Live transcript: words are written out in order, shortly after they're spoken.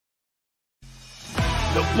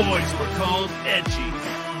The boys were called edgy.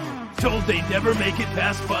 Told they'd never make it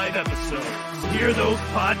past 5 episodes. Here those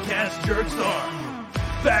podcast jerks are.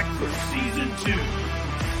 Back for season 2.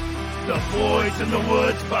 The Boys in the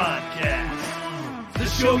Woods podcast. The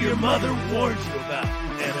show your mother warned you about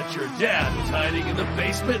and that your dad was hiding in the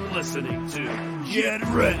basement listening to. Get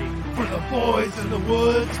ready for the Boys in the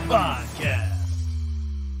Woods podcast.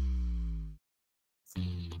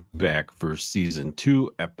 Back for season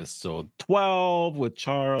 2, episode 12 with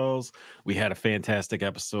Charles. We had a fantastic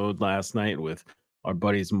episode last night with our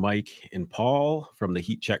buddies Mike and Paul from the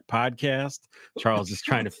Heat Check podcast. Charles is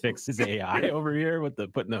trying to fix his AI over here with the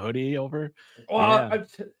putting the hoodie over. Well,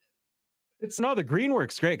 yeah. The green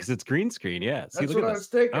works great because it's green screen. Yeah, see, that's what I was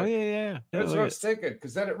thinking. Oh yeah. That's what I was thinking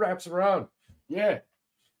because then it wraps around. Yeah.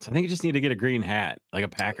 So I think you just need to get a green hat, like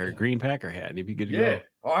a green Packer hat, and you'd be good to go.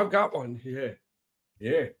 Oh, I've got one.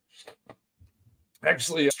 Yeah.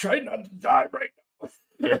 Actually, I'm trying not to die right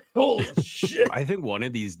now. Holy shit. I think one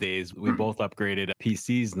of these days we both upgraded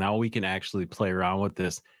PCs. Now we can actually play around with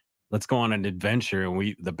this. Let's go on an adventure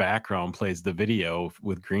and the background plays the video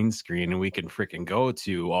with green screen and we can freaking go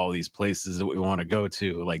to all these places that we want to go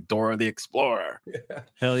to, like Dora the Explorer. Yeah.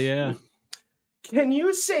 Hell yeah. Can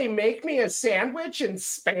you say make me a sandwich in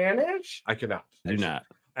Spanish? I cannot. Do not.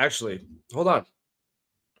 Actually, hold on.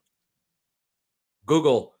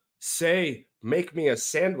 Google, say make me a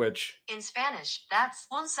sandwich. In Spanish, that's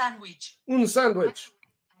un sandwich. Un sandwich.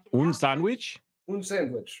 Un sandwich? Un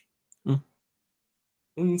sandwich.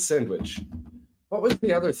 Un sandwich. What was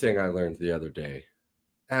the other thing I learned the other day?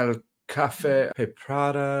 El café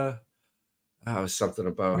preparada. Oh, something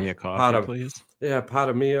about me a coffee, please. Yeah,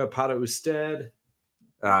 para mia, para usted.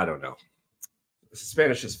 I don't know.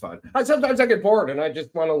 Spanish is fun. Sometimes I get bored and I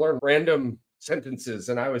just want to learn random sentences.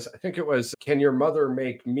 And I think it was, can your mother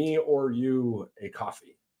make me or you a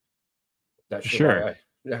coffee? That's sure.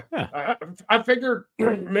 I figured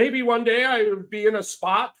maybe one day I would be in a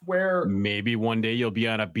spot where maybe one day you'll be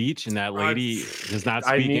on a beach and that lady does not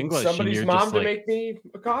speak English. Somebody's mom to make me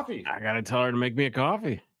a coffee. I gotta tell her to make me a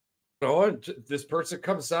coffee. And this person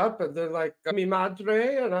comes up and they're like, mi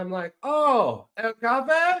madre, and I'm like, oh, el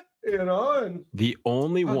café, and the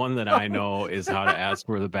only one that I know is how to ask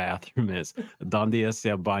where the bathroom is. Donde es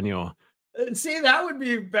el baño? See, that would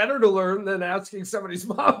be better to learn than asking somebody's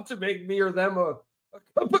mom to make me or them a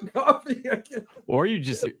cup of coffee. Or you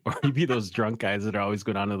be those drunk guys that are always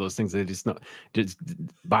going on to those things. They just know, just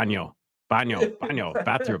baño,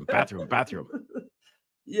 bathroom.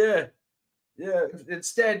 Yeah.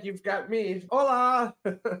 Instead, you've got me. Hola,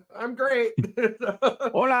 I'm great.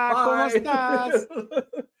 Hola, ¿cómo estás?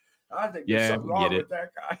 I think there's something wrong with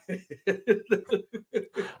that guy.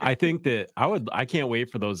 I think that I can't wait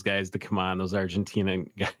for those guys to come on, those Argentinian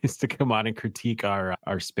guys to come on and critique our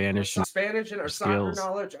Spanish and our soccer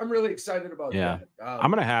knowledge. I'm really excited about that.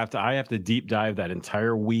 I have to deep dive that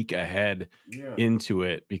entire week ahead into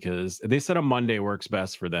it because they said a Monday works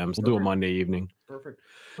best for them. So we'll do a Monday evening. Perfect.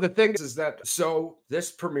 The thing is that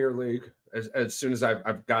this Premier League, as soon as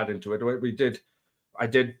I've got into it, I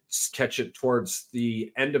did catch it towards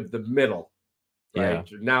the end of the middle. Right?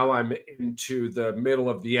 Yeah. Now I'm into the middle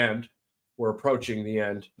of the end. We're approaching the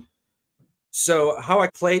end. So how I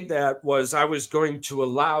played that was I was going to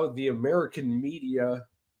allow the American media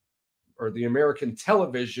or the American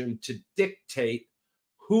television to dictate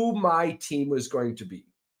who my team was going to be.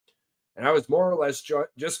 And I was more or less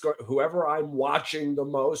just whoever I'm watching the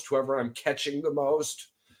most, whoever I'm catching the most,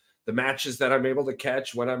 the matches that I'm able to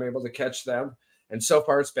catch, when I'm able to catch them. And so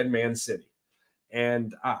far, it's been Man City.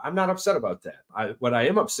 And I'm not upset about that. What I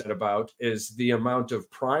am upset about is the amount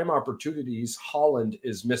of prime opportunities Holland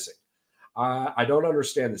is missing. I don't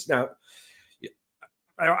understand this. Now,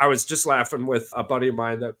 I was just laughing with a buddy of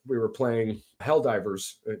mine that we were playing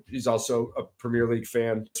Helldivers. He's also a Premier League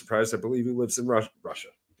fan. Surprised, I believe he lives in Russia.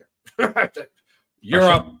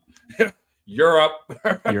 Europe.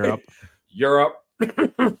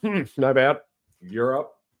 Not bad.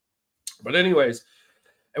 Europe. But anyways,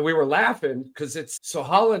 and we were laughing because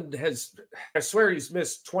Holland I swear he's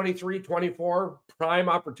missed 23, 24 prime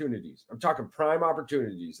opportunities. I'm talking prime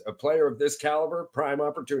opportunities. A player of this caliber, prime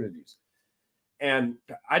opportunities. And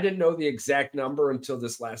I didn't know the exact number until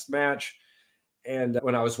this last match. And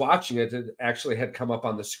when I was watching it, it actually had come up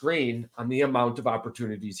on the screen on the amount of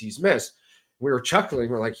opportunities he's missed. We were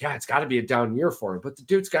chuckling. We're like, yeah, it's got to be a down year for him. But the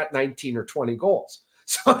dude's got 19 or 20 goals.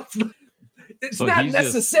 So it's not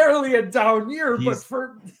necessarily a down year, but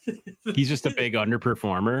he's just a big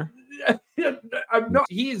underperformer.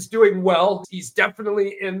 He's doing well. He's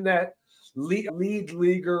definitely in that league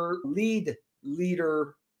leader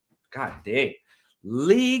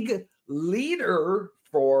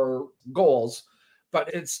for goals,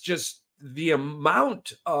 but it's just the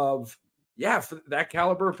amount of, for that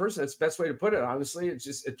caliber of person, that's the best way to put it. Honestly, it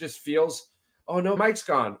just feels, oh no, mic's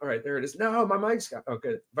gone. All right, there it is. No, my mic's gone. Okay,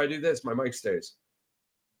 if I do this, my mic stays.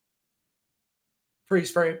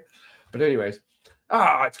 Freeze frame. But anyways,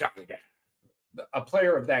 it's got me again. A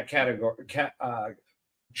player of that category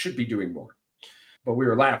should be doing more. But we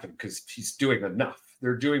were laughing because he's doing enough.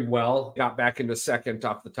 They're doing well. Got back into second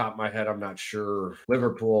off the top of my head. I'm not sure.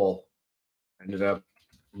 Liverpool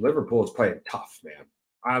is playing tough, man.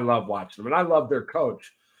 I love watching them, and I love their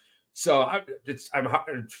coach. So I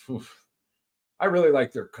really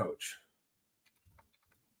like their coach.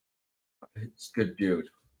 It's a good dude.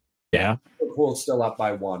 Yeah. Liverpool's still up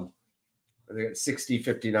by 1. I think it's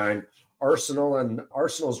 60-59.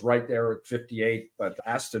 Arsenal's right there at 58, but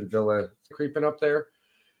Aston Villa creeping up there,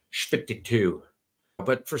 52.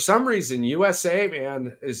 But for some reason, USA,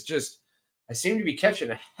 man, is just, I seem to be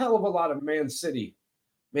catching a hell of a lot of Man City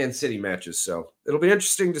matches. So it'll be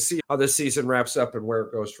interesting to see how this season wraps up and where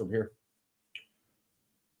it goes from here.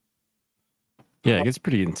 Yeah, it gets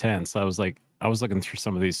pretty intense. I was looking through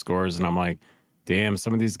some of these scores and I'm like, damn,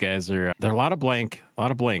 some of these guys there are a lot of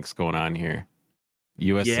blanks going on here.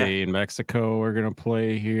 USA and Mexico are going to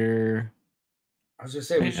play here. I was going to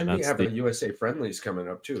say, we should be having the USA friendlies coming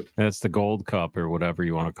up too. That's the Gold Cup or whatever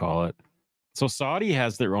you want to call it. So Saudi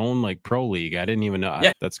has their own like pro league. I didn't even know.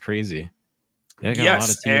 Yeah. That's crazy. They got a lot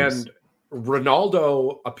of teams. And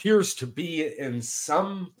Ronaldo appears to be in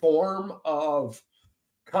some form of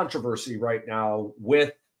controversy right now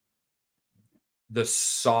with the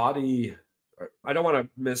Saudi. I don't want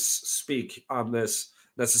to misspeak on this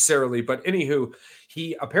necessarily, but anywho,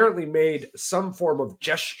 he apparently made some form of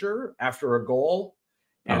gesture after a goal,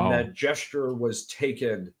 and that gesture was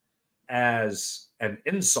taken as an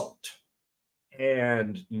insult.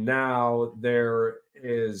 And now there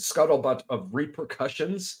is scuttlebutt of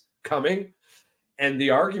repercussions coming. And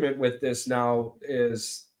the argument with this now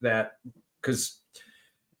is that because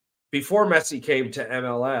before Messi came to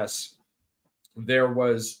MLS, there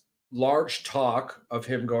was large talk of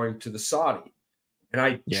him going to the Saudi. And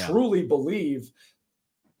I truly believe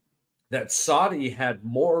that the Saudi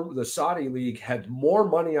league had more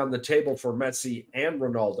money on the table for Messi and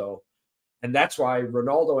Ronaldo. And that's why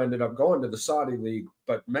Ronaldo ended up going to the Saudi league.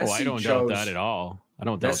 But Messi I don't doubt that at all. I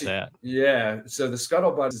don't doubt that. Yeah. So the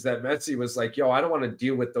scuttlebutt is that Messi was like, yo, I don't want to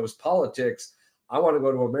deal with those politics. I want to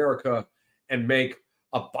go to America and make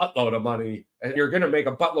a buttload of money. And you're going to make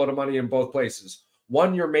a buttload of money in both places.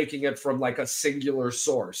 One, you're making it from like a singular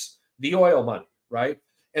source, the oil money, right?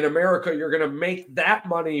 In America, you're going to make that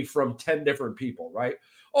money from 10 different people, right?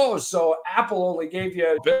 Oh, so Apple only gave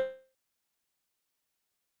you a bit.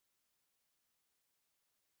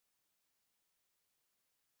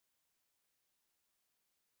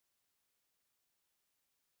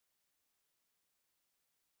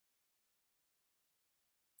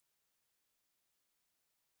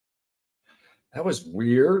 That was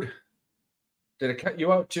weird. Did it cut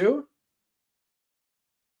you out too?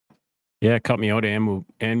 Yeah, it cut me out and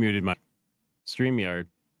muted my StreamYard.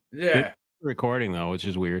 Yeah. Recording though, which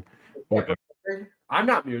is weird. I'm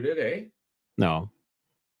not muted, eh? No.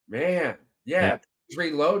 Man. Yeah.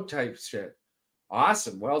 Reload type shit.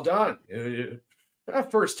 Awesome. Well done.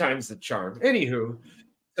 First time's the charm. Anywho,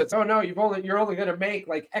 it's, oh no, you're only going to make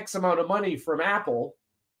like X amount of money from Apple,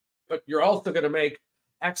 but you're also going to make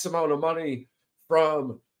X amount of money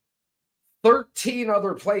from 13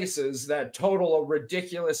 other places that total a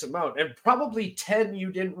ridiculous amount, and probably 10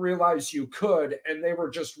 you didn't realize you could, and they were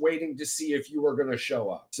just waiting to see if you were going to show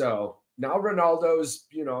up. So now Ronaldo's,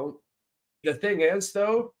 the thing is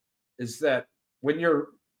though, is that when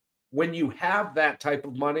you have that type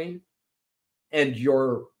of money and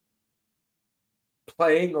you're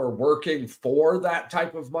playing or working for that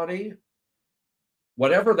type of money,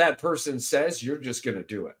 whatever that person says, you're just going to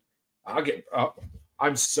do it.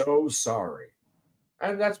 I'm so sorry.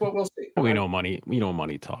 And that's what we'll see. We know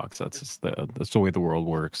money talks. That's just that's the way the world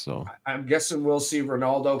works. So I'm guessing we'll see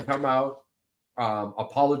Ronaldo come out,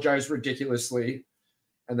 apologize ridiculously,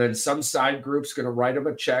 and then some side group's going to write him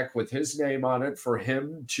a check with his name on it for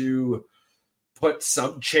him to put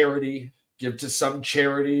some charity, give to some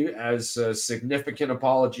charity as a significant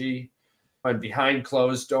apology. And behind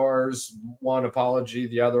closed doors, one apology,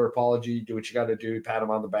 the other apology, do what you got to do, pat him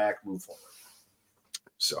on the back, move forward.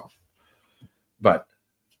 So, but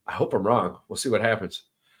I hope I'm wrong. We'll see what happens.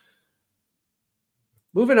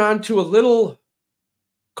 Moving on to a little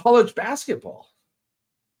college basketball.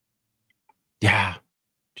 Yeah.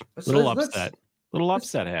 Little upset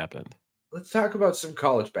happened. Let's talk about some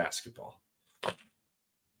college basketball.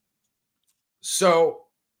 So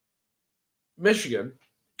Michigan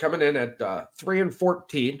coming in at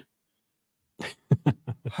 3-14.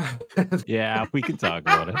 Yeah, we can talk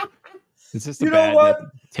about it. It's just a You know what?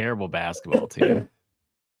 terrible basketball team.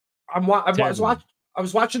 I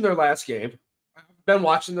was watching their last game. I've been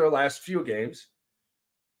watching their last few games.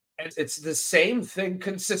 And it's the same thing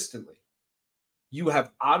consistently. You have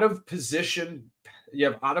out of position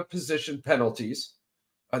penalties.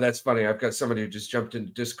 Oh, that's funny. I've got somebody who just jumped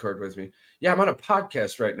into Discord with me. Yeah, I'm on a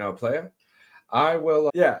podcast right now, player. I will.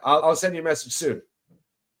 I'll send you a message soon.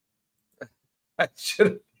 I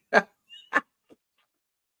should.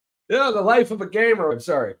 The life of a gamer. I'm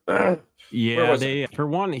sorry. Yeah, for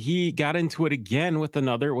one, he got into it again with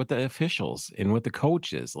the officials and with the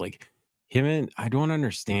coaches. Like him, and I don't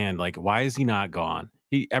understand. Like, why is he not gone?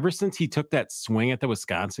 Ever since he took that swing at the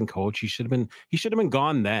Wisconsin coach, he should have been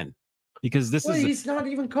gone then. Because he's not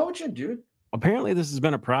even coaching, dude. Apparently, this has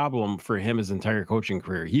been a problem for him his entire coaching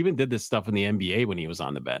career. He even did this stuff in the NBA when he was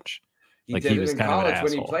on the bench. He was in college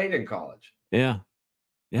when he played in college. Yeah,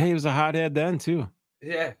 he was a hothead then too.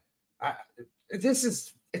 Yeah,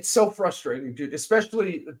 it's so frustrating, dude.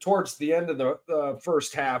 Especially towards the end of the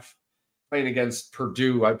first half, playing against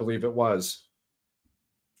Purdue, I believe it was.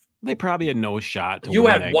 They probably had no shot. You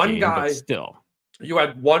had one guy. Still, you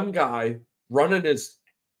had one guy running his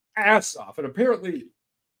ass off, and apparently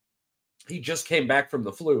he just came back from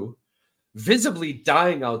the flu, visibly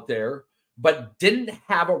dying out there, but didn't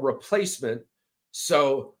have a replacement.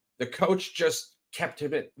 So the coach just kept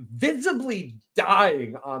him in, visibly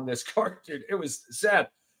dying on this court, dude. It was sad.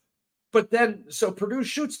 But then, so Purdue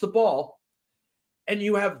shoots the ball, and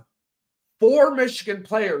you have 4 Michigan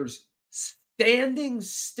players standing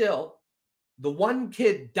still, the one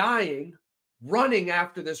kid dying, running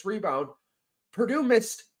after this rebound. Purdue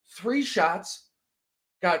missed 3 shots,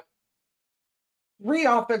 got 3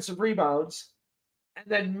 offensive rebounds, and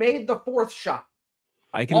then made the 4th shot.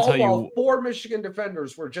 I can tell you 4 Michigan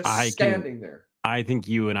defenders were just standing there. I think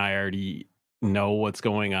you and I already know what's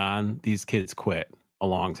going on. These kids quit a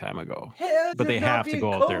long time ago, but they have to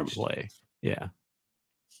go out there and play. Yeah.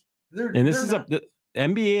 The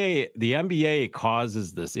NBA. The NBA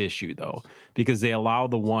causes this issue though, because they allow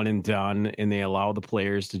the one and done, and they allow the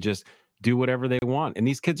players to just do whatever they want. And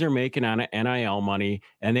these kids are making on NIL money,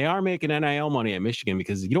 and they are making NIL money at Michigan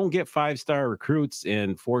because you don't get 5-star recruits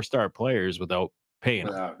and 4-star players without paying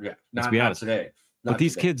them. Let's be honest. Today. But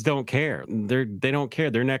these kids don't care. They don't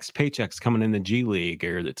care. Their next paycheck's coming in the G League,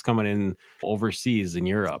 or it's coming in overseas in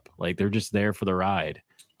Europe. Like, they're just there for the ride.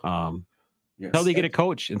 Until they get a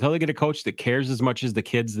coach that cares as much as the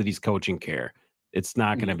kids that he's coaching care. It's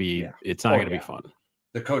not going to be. Yeah. It's not going to be fun.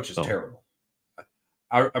 The coach is terrible.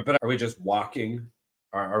 But are we just walking?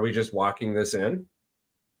 Are we just walking this in?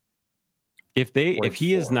 If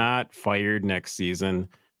he is not fired next season,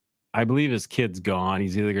 I believe his kid's gone.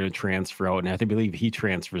 He's either going to transfer out, and I believe he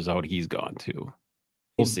transfers out, he's gone too.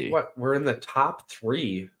 We'll see. We're in the top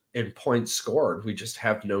 3 in points scored. We just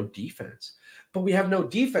have no defense. But we have no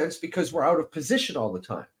defense because we're out of position all the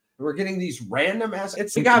time. We're getting these random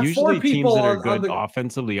assets. We got usually 4 people teams that are good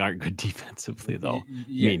offensively aren't good defensively, though.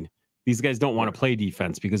 Yeah. I mean, these guys don't want to play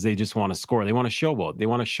defense because they just want to score. They want to showboat. They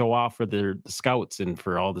want to show off for the scouts and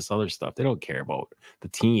for all this other stuff. They don't care about the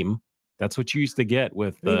team. That's what you used to get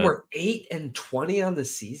with we're 8-20 on the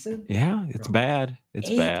season. Yeah, it's bad. It's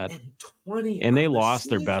 8-20, and they lost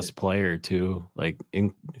their best player too, like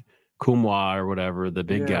in Kumwa or whatever, the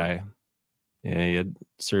big guy. Yeah, he had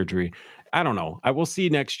surgery. I don't know. I will see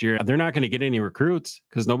next year. They're not going to get any recruits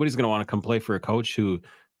because nobody's going to want to come play for a coach who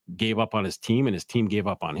gave up on his team and his team gave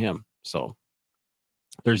up on him. So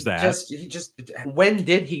there's that. When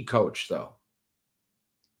did he coach though?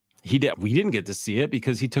 He did. We didn't get to see it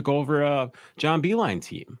because he took over a John Beeline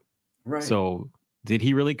team. Right. So did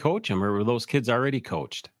he really coach him, or were those kids already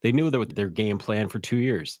coached? They knew their game plan for 2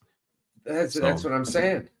 years. That's what I'm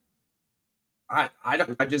saying.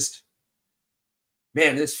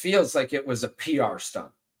 Man, this feels like it was a PR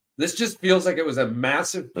stunt. This just feels like it was a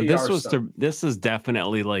massive PR stunt. This is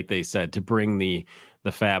definitely, like they said, to bring the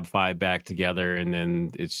Fab Five back together, and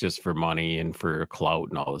then it's just for money and for clout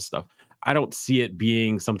and all this stuff. I don't see it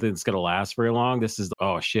being something that's going to last very long. This is,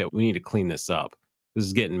 oh shit, we need to clean this up. This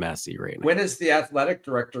is getting messy right now. When is the athletic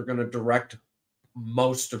director going to direct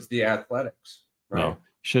most of the athletics? Right? No,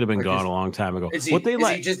 should have been gone a long time ago. Is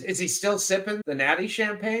he still sipping the natty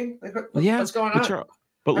champagne? What's going on?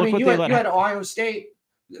 But look, you had Ohio State.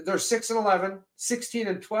 They're 6-11,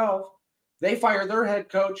 16-12. They fire their head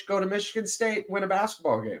coach, go to Michigan State, win a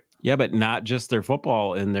basketball game. Yeah, but not just their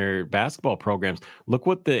football and their basketball programs. Look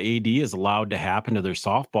what the AD is allowed to happen to their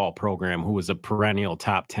softball program, who was a perennial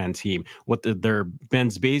top 10 team. Their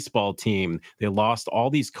men's baseball team, they lost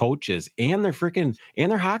all these coaches and their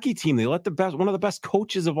hockey team. They let one of the best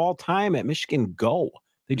coaches of all time at Michigan go.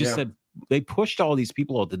 They just said they pushed all these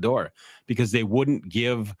people out the door because they wouldn't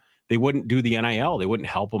do the NIL. They wouldn't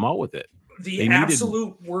help them out with it. The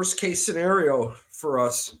absolute worst case scenario for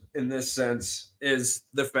us in this sense is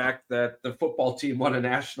the fact that the football team won a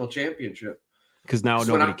national championship. Because now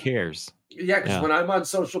nobody cares. Yeah, because when I'm on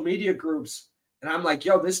social media groups and I'm like,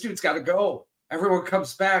 yo, this dude's got to go. Everyone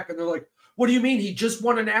comes back and they're like, what do you mean? He just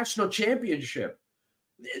won a national championship.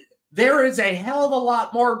 There is a hell of a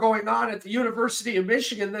lot more going on at the University of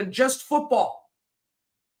Michigan than just football.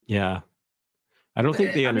 Yeah. I don't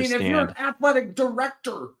think they understand. If you're an athletic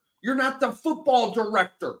director, you're not the football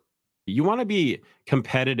director. You want to be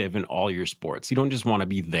competitive in all your sports. You don't just want to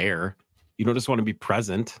be there. You don't just want to be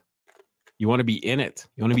present. You want to be in it.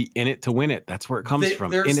 You want to be in it to win it. That's where it comes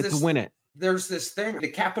from. In it to win it. There's this thing, the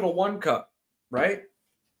Capital One Cup, right?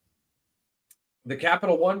 The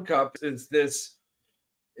Capital One Cup is this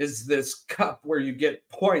cup where you get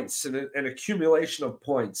points and an accumulation of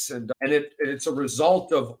points, and it's a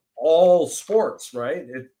result of all sports, right?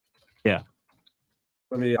 Yeah.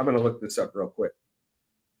 I'm going to look this up real quick.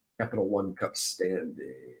 Capital One Cup standings.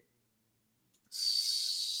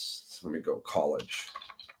 Let me go college.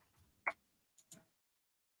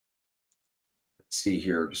 Let's see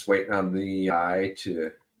here. Just waiting on the eye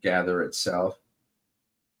to gather itself.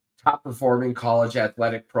 Top performing college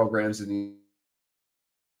athletic programs in the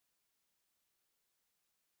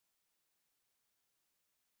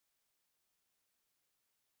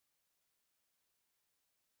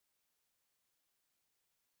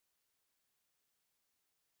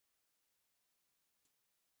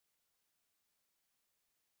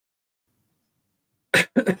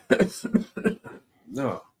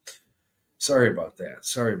No, sorry about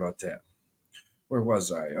that. Where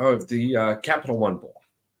was I? Oh, the Capital One Bowl.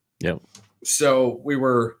 Yep. So we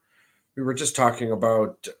were just talking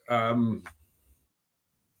about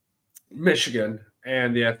Michigan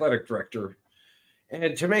and the athletic director,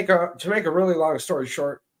 and to make a really long story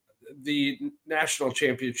short, the national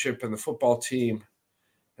championship and the football team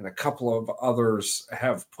and a couple of others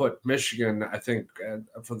have put Michigan, I think,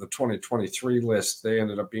 for the 2023 list, they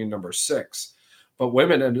ended up being number 6. But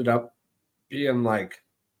women ended up being like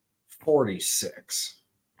 46,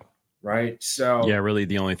 right? So yeah, really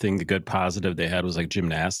the only thing, the good positive they had was like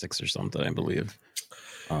gymnastics or something, I believe.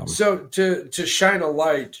 So to shine a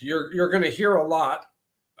light, you're going to hear a lot.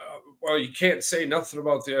 Well, you can't say nothing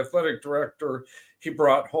about the athletic director. He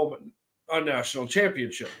brought home a national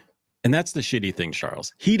championship. And that's the shitty thing,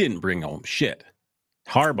 Charles. He didn't bring home shit.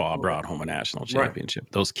 Harbaugh brought home a national championship.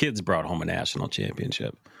 Right. Those kids brought home a national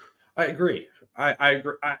championship. I agree. I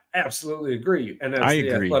agree. I absolutely agree. And as the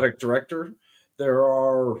athletic director, there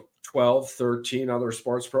are 12, 13 other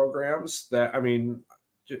sports programs that, I mean,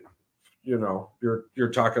 you know, you're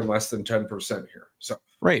talking less than 10% here. So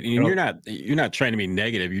right. And you're not trying to be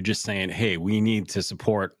negative. You're just saying, hey, we need to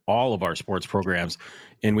support all of our sports programs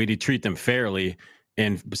and we need to treat them fairly.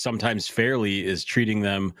 And sometimes fairly is treating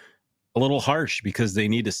them a little harsh because they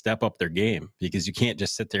need to step up their game, because you can't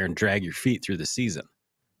just sit there and drag your feet through the season.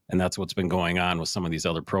 And that's what's been going on with some of these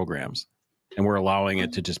other programs. And we're allowing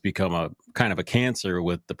it to just become a kind of a cancer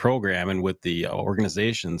with the program and with the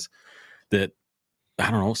organizations that, I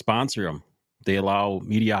don't know, sponsor them. They allow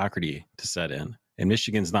mediocrity to set in. And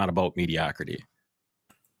Michigan's not about mediocrity.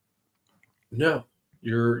 No,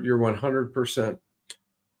 you're 100%.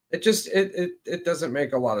 It just it doesn't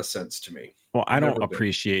make a lot of sense to me. Well, I don't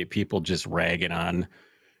appreciate people just ragging on,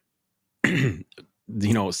 you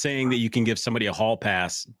know, saying that you can give somebody a hall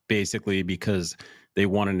pass basically because they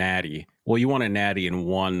won a natty. Well, you won a natty in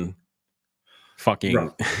one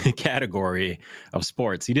fucking category of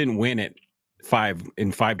sports. You didn't win it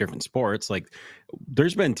in five different sports. Like,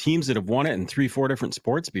 there's been teams that have won it in 3-4 different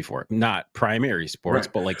sports before, not primary sports,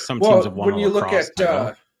 but like some teams have won. When you look at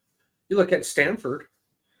Stanford.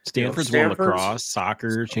 Stanford's won lacrosse,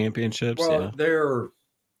 soccer championships. Well, yeah.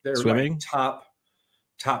 they're swimming, like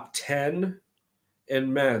top 10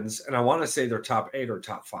 in men's, and I want to say they're top 8 or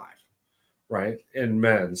top 5, right, in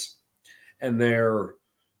men's, and they're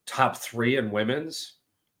top 3 in women's,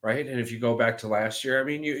 right. And if you go back to last year, I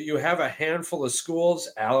mean, you have a handful of schools,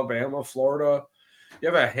 Alabama, Florida,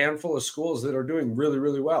 you have a handful of schools that are doing really,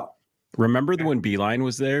 really well. Remember when Beeline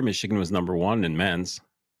was there? Michigan was number 1 in men's.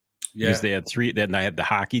 Yeah. Because they had 3. Then I had the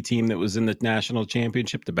hockey team that was in the national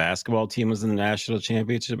championship. The basketball team was in the national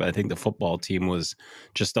championship. I think the football team was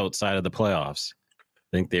just outside of the playoffs.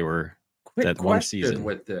 I think they were Quick that one question season.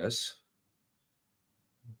 with this.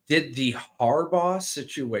 Did the Harbaugh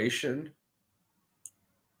situation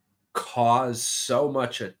cause so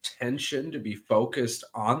much attention to be focused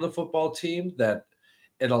on the football team that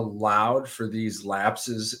it allowed for these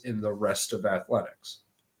lapses in the rest of athletics?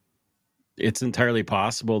 It's entirely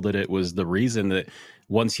possible that it was the reason that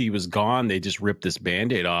once he was gone, they just ripped this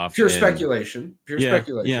Band-Aid off. Pure speculation. Yeah,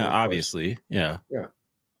 of obviously. Yeah. Yeah.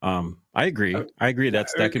 I agree.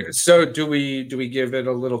 That could. So do we give it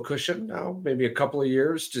a little cushion now, maybe a couple of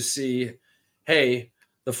years to see, hey,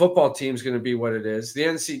 the football team's going to be what it is. The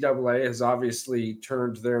NCAA has obviously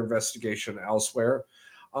turned their investigation elsewhere.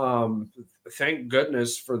 Thank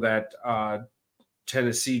goodness for that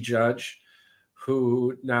Tennessee judge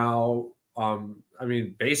who now,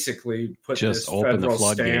 basically put Just this open the federal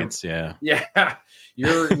floodgates. stamp. Yeah.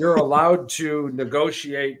 You're allowed to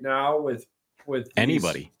negotiate now with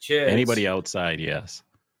Anybody outside. Yes.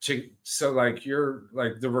 So like you're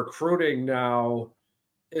like the recruiting now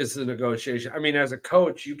is the negotiation. I mean, as a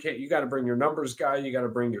coach, you got to bring your numbers guy, you got to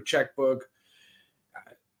bring your checkbook.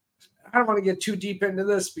 I don't want to get too deep into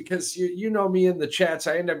this because you know me in the chats.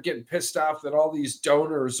 I end up getting pissed off that all these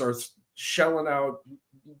donors are shelling out,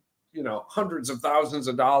 hundreds of thousands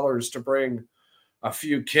of dollars to bring a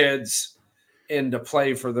few kids in to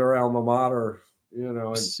play for their alma mater.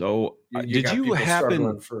 And so you did you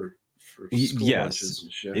happen for yes,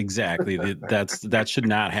 exactly. That should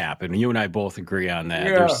not happen. You and I both agree on that.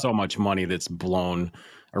 Yeah. There's so much money that's blown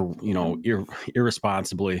or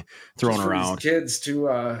irresponsibly thrown just for around. These kids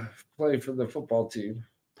to play for the football team.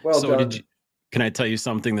 Well so done. Can I tell you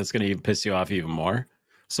something that's going to piss you off even more?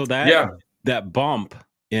 So that bump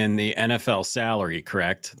in the NFL salary,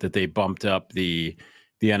 correct? That they bumped up the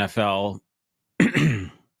NFL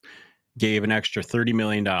gave an extra $30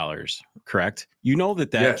 million, correct? You know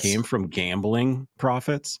that Yes. came from gambling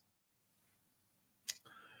profits.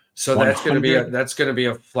 So that's going to be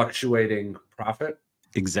a fluctuating profit.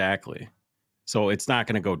 Exactly. So it's not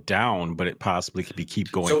going to go down, but it possibly could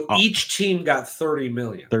keep going so up. Each team got 30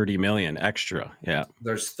 million. 30 million extra. Yeah.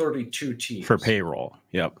 There's 32 teams for payroll.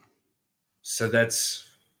 Yep. So that's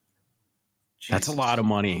a lot of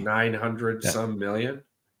money. 900 some million.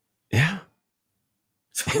 Yeah.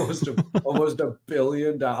 It's almost $1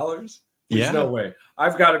 billion. There's Yeah. no way.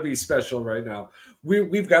 I've got to be special right now.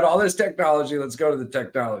 We've got all this technology. Let's go to the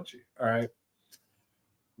technology. All right.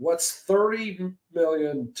 What's 30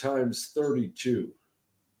 million times 32?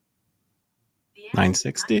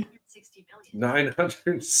 960?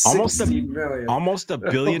 960 million. Almost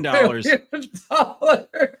 $1 billion.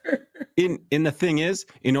 In the thing is,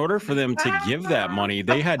 in order for them to give that money,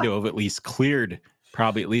 they had to have at least cleared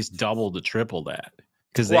probably at least double to triple that.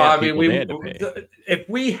 Because they had to pay. If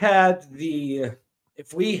we had the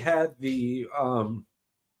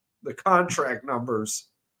contract numbers,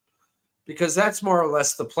 because that's more or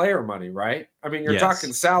less the player money, right? I mean, you're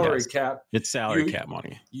talking salary cap. It's salary cap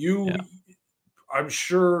money. I'm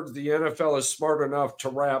sure the NFL is smart enough to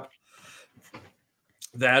wrap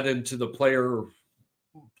that into the player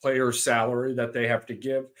salary that they have to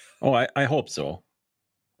give. Oh, I hope so.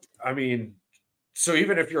 I mean, so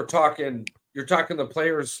even if you're talking the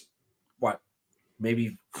players, what,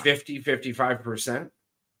 maybe 55%?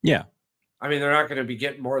 Yeah. I mean, they're not going to be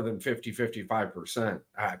getting more than 55%.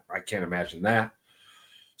 I can't imagine that.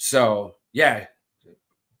 So, yeah,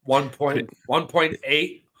 1.8,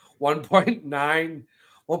 1.9,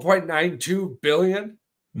 1.92 billion.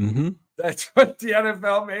 Mm-hmm. That's what the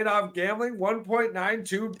NFL made off gambling.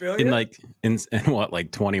 1.92 billion. In what,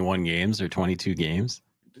 like 21 games or 22 games?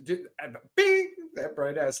 Bing! That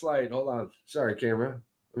bright ass light. Hold on. Sorry, camera.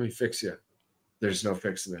 Let me fix you. There's no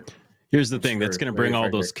fixing it. Here's the thing that's going to bring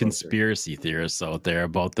all those conspiracy theorists out there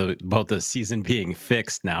about the season being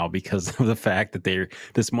fixed now because of the fact that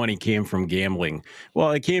this money came from gambling.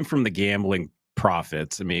 Well, it came from the gambling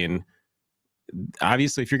profits. I mean,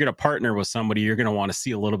 obviously, if you're going to partner with somebody, you're going to want to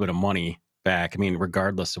see a little bit of money back. I mean,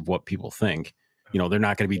 regardless of what people think, they're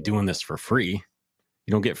not going to be doing this for free.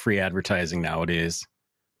 You don't get free advertising nowadays.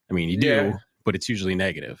 I mean, you do, but it's usually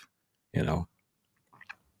negative, No,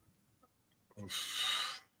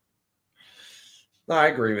 I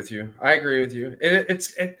agree with you. I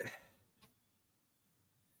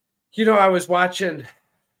was watching,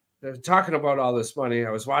 talking about all this money.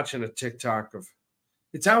 I was watching a TikTok of,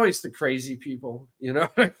 it's always the crazy people, you know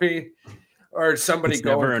what I mean? Or somebody it's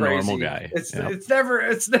going never a crazy. Normal guy. It's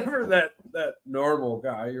never that normal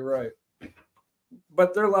guy. You're right.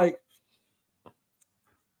 But they're like,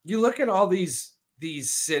 you look at all these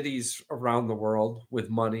cities around the world with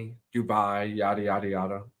money, Dubai, yada, yada,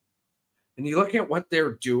 yada. and you look at what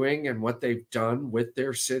they're doing and what they've done with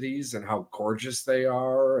their cities and how gorgeous they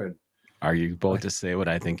are. And are you about to say what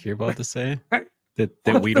I think you're about to say? That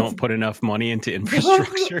What we the don't put enough money into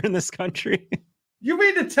infrastructure in this country? You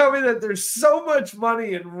mean to tell me that there's so much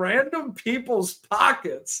money in random people's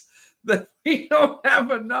pockets that we don't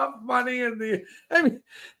have enough money in the? I mean,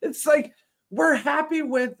 it's like we're happy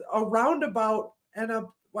with a roundabout and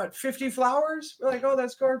 50 flowers. We're like, oh,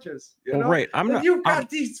 that's gorgeous. You know? Right. You've got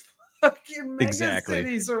these fucking mega Exactly.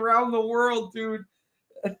 cities around the world, dude.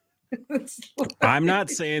 I'm not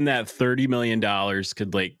saying that $30 million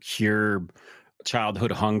could like cure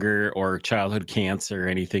childhood hunger or childhood cancer or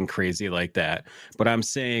anything crazy like that. But I'm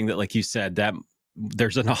saying that, like you said, that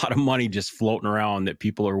there's a lot of money just floating around that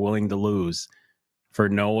people are willing to lose for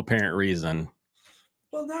no apparent reason.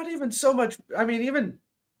 Well, not even so much. I mean, even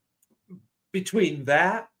between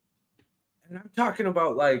that, and I'm talking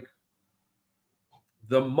about like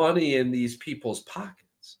the money in these people's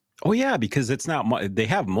pockets. Oh yeah, because it's not they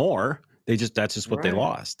have more. That's just what they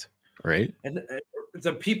lost, right? And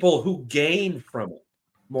the people who gain from it,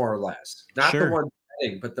 more or less, not the one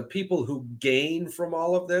thing, but the people who gain from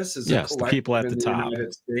all of this is the people at the top,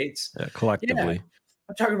 United States, collectively. Yeah.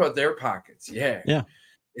 I'm talking about their pockets. Yeah.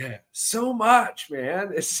 So much,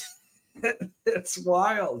 man. It's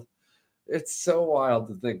wild. It's so wild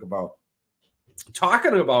to think about.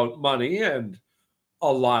 Talking about money and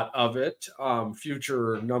a lot of it.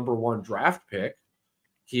 Future number 1 draft pick.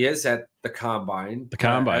 He is at the combine. The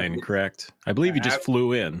combine, correct. I believe he just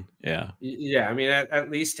flew in. Yeah. Yeah. I mean, at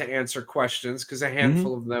least to answer questions, because a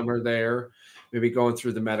handful of them are there, maybe going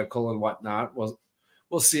through the medical and whatnot.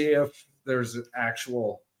 We'll see if there's an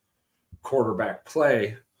actual quarterback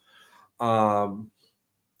play. Do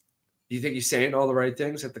you think he's saying all the right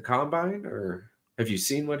things at the combine, or have you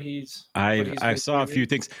seen what he's? I saw a few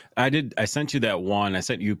things. I sent you that one. I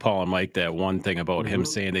sent you, Paul and Mike, that one thing about him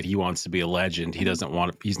saying that he wants to be a legend. He doesn't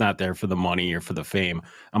want. He's not there for the money or for the fame.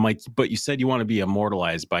 I'm like, but you said you want to be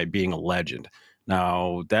immortalized by being a legend.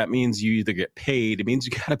 Now that means you either get paid. It means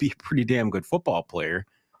you got to be a pretty damn good football player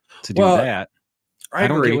to do that. I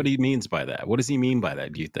don't get what he means by that. What does he mean by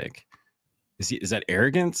that? Do you think? Is that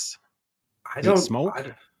arrogance? I don't smoke.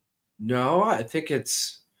 No, I think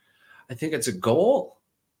it's a goal.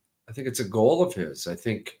 I think it's a goal of his. I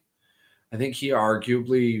think he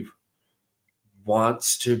arguably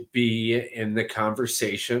wants to be in the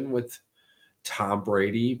conversation with Tom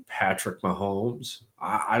Brady, Patrick Mahomes.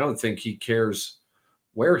 I don't think he cares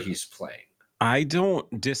where he's playing. I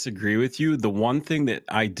don't disagree with you. The one thing that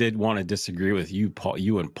I did want to disagree with you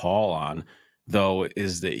and Paul on, though,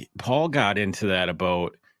 is that Paul got into that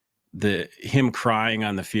about him crying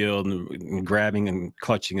on the field and grabbing and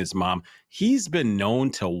clutching his mom. He's been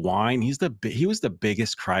known to whine. He was the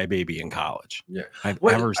biggest crybaby in college. Yeah, I've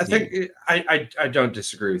ever seen. I think I don't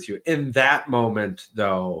disagree with you in that moment,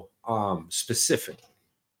 though. Specifically,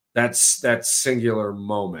 that's that singular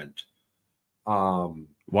moment.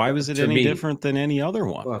 Why was it any different than any other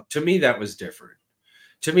one? Well, to me, that was different.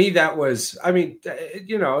 To me, that was. I mean,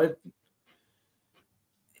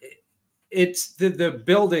 it's the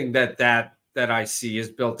building that I see is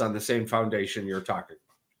built on the same foundation you're talking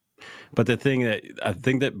about. But the thing that I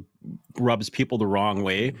think that rubs people the wrong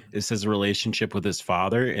way is his relationship with his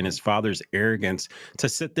father and his father's arrogance to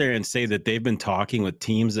sit there and say that they've been talking with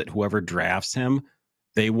teams that whoever drafts him,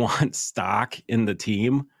 they want stock in the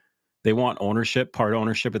team. They want part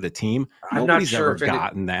ownership of the team. Nobody's ever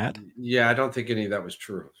gotten that. Yeah, I don't think any of that was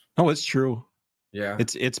true. No, it's true. Yeah.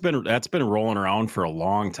 That's been rolling around for a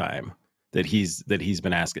long time. That he's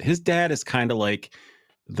been asking. His dad is kind of like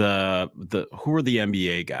the who are the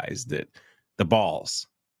NBA guys the balls.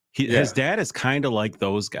 His dad is kind of like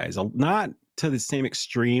those guys, not to the same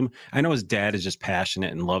extreme. I know his dad is just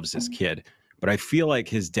passionate and loves his kid, but I feel like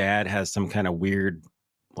his dad has some kind of weird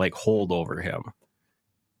like hold over him.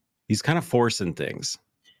 He's kind of forcing things.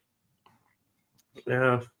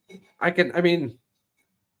 Yeah,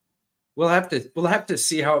 we'll have to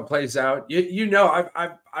see how it plays out.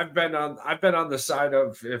 I've been on the side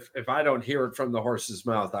of if I don't hear it from the horse's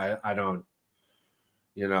mouth, I don't.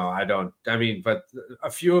 I mean, but a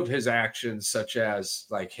few of his actions, such as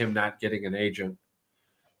like him not getting an agent,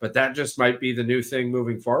 but that just might be the new thing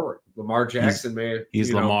moving forward. Lamar Jackson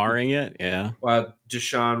he's Lamaring it, yeah. Well,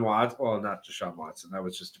 Deshaun Watson. Well, not Deshaun Watson. That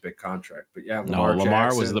was just a big contract. But yeah,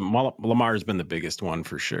 Lamar's been the biggest one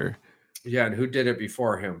for sure. Yeah, and who did it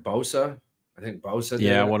before him? Bosa? I think Bosa did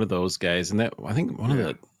it. One of those guys. And there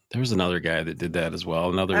was another guy that did that as well.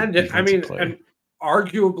 Another player. And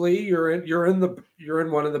arguably you're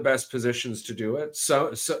in one of the best positions to do it.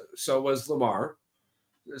 So was Lamar.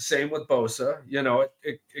 Same with Bosa. You know,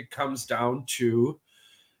 it comes down to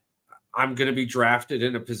I'm going to be drafted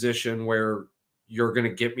in a position where you're going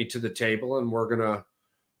to get me to the table and we're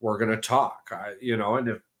going to talk. And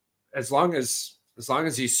if as long as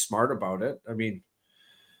he's smart about it, I mean,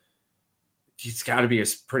 he's got to be a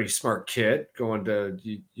pretty smart kid going to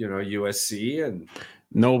USC, and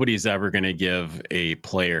nobody's ever going to give a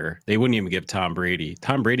player. They wouldn't even give Tom Brady.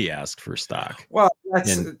 Tom Brady asked for stock. Well,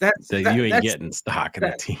 you ain't getting stock in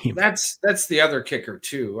the team. That's the other kicker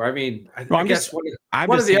too. I mean, I guess one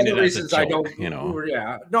of the other reasons I don't,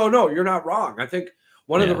 yeah, no, you're not wrong. I think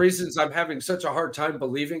one of the reasons I'm having such a hard time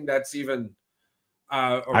believing that's even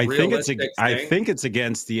I think it's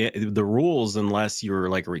against the rules unless you're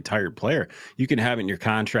like a retired player. You can have it in your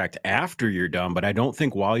contract after you're done, but I don't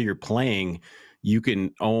think while you're playing you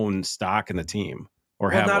can own stock in the team or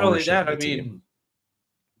have not only that. I team. mean,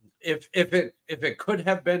 if it could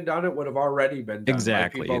have been done, it would have already been done.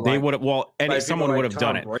 Exactly. They would have. Well, someone would have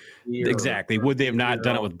done it. Exactly. Would they have not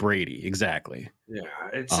done it with Brady? Exactly. Yeah.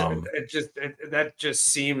 That just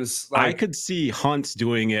seems like I could see Hunt's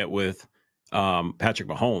doing it with Patrick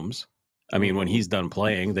Mahomes. I mean, when he's done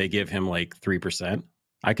playing, they give him like 3%.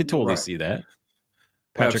 I could totally see that.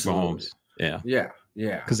 Patrick Mahomes. Yeah.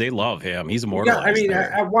 Because they love him. He's immortalized. Yeah, I mean,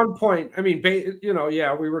 at one point, I mean, we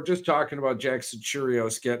were just talking about Jackson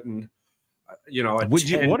Chirios getting,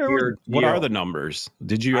 what are the numbers?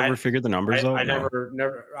 Did you ever figure the numbers out? I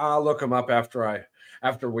never. I'll look them up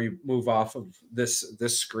after we move off of this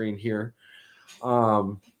screen here.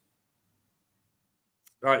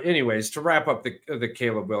 Anyways, to wrap up the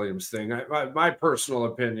Caleb Williams thing, my personal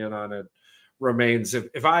opinion on it remains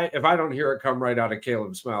if I don't hear it come right out of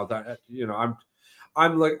Caleb's mouth,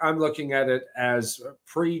 I'm looking at it as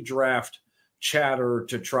pre-draft chatter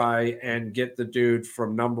to try and get the dude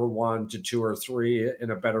from number 1 to 2 or 3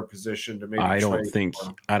 in a better position to maybe. I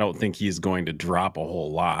don't think he's going to drop a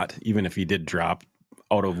whole lot. Even if he did drop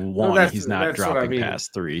out of 1, he's not dropping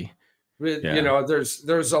past 3. Yeah.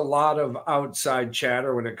 There's a lot of outside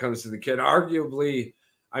chatter when it comes to the kid. Arguably,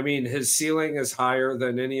 I mean, his ceiling is higher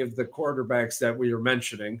than any of the quarterbacks that we were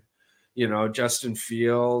mentioning. Justin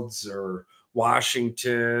Fields or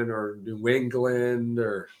Washington or New England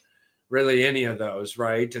or really any of those,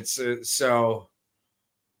 right? It's so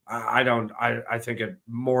I think it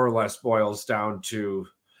more or less boils down to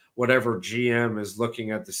whatever GM is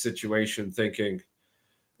looking at the situation thinking,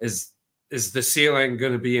 is the ceiling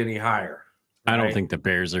going to be any higher? Right? I don't think the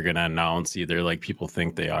Bears are going to announce either like people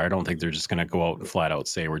think they are. I don't think they're just going to go out and flat out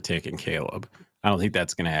say we're taking Caleb. I don't think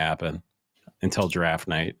that's going to happen until draft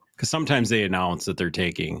night. Because sometimes they announce that they're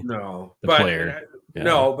taking the player.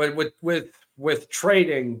 No, but with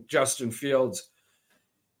trading Justin Fields,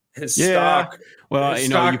 his stock. Well, his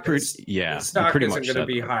stock isn't going to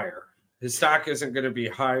be higher. His stock isn't going to be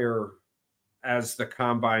higher as the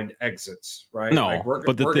combine exits, right? No, we're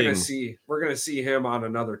going to see him on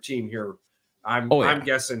another team here. I'm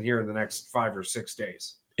guessing here in the next 5 or 6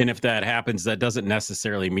 days. And if that happens, that doesn't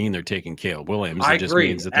necessarily mean they're taking Caleb Williams. It just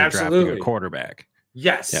means that they're drafting a quarterback.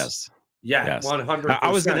 Yes. Yeah,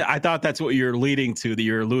 100%. I thought that's what you're leading to. That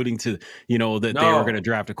you're alluding to, that they were going to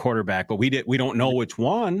draft a quarterback, but we don't know which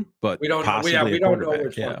one. But we don't know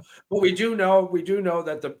which one. But we do know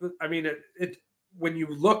that when you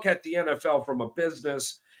look at the NFL from a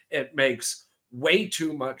business, it makes way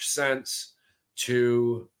too much sense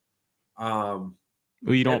to.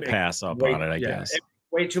 You don't pass up on it, I guess. It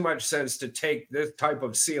makes way too much sense to take this type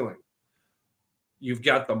of ceiling. You've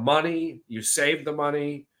got the money. You save the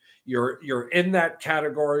money. You're in that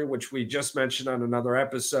category, which we just mentioned on another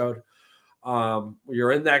episode.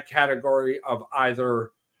 You're in that category of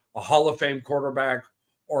either a Hall of Fame quarterback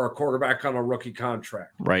or a quarterback on a rookie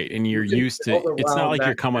contract. Right. And you're used to it's not like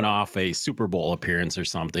you're coming off a Super Bowl appearance or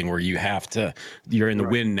something where you're in the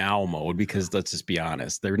win now mode, because let's just be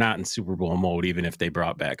honest, they're not in Super Bowl mode, even if they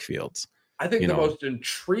brought back Fields. I think the most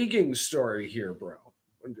intriguing story here, bro,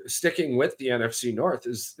 sticking with the NFC North,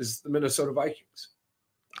 is the Minnesota Vikings.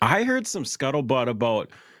 I heard some scuttlebutt about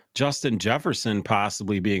Justin Jefferson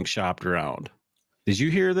possibly being shopped around. Did you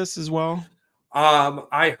hear this as well?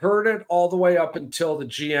 I heard it all the way up until the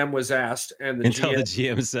GM was asked, and the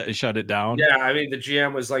GM shut it down. Yeah, I mean, the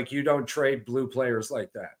GM was like, "You don't trade blue players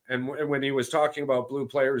like that." And when he was talking about blue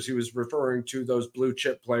players, he was referring to those blue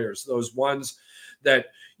chip players, those ones that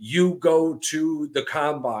you go to the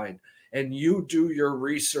combine and you do your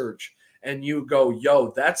research and you go,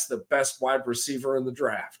 "Yo, that's the best wide receiver in the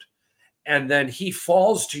draft." And then he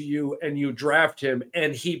falls to you and you draft him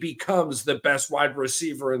and he becomes the best wide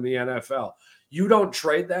receiver in the NFL. You don't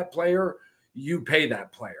trade that player, you pay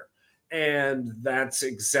that player. And that's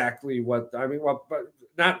exactly what I mean. Well, but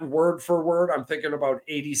not word for word. I'm thinking about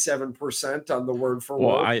 87% on the word for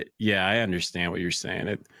Well, word. I understand what you're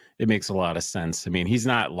saying. It makes a lot of sense. I mean, he's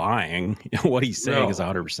not lying. What he's saying is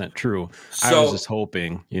No. 100% true. I So, was just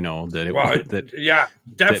hoping, that it well, that yeah,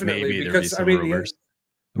 that definitely. maybe there'd be Because I some mean, rumors.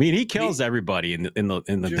 I mean, he kills everybody in the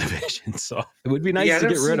Dude, division, so it would be the nice to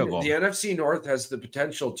get rid NFC, of him. the NFC North has the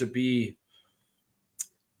potential to be,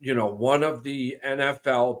 one of the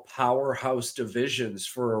NFL powerhouse divisions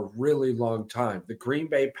for a really long time. The Green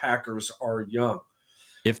Bay Packers are young.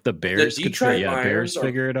 If the Bears could Detroit Bears Lions are,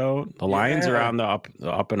 figure it out. The Lions are on the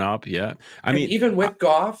up and up. Yeah, I and mean, even with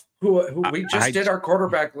Goff, who we just I did our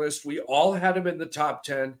quarterback list, we all had him in the top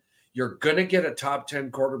 10. You're gonna get a top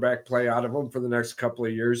 10 quarterback play out of him for the next couple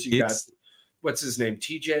of years. You got what's his name,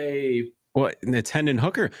 TJ. Well, it's Hendon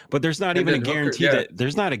Hooker, but there's not even a guarantee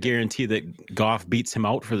there's not a guarantee that Goff beats him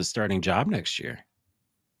out for the starting job next year.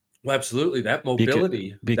 Well, absolutely, that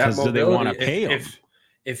mobility. Because do they want to pay him?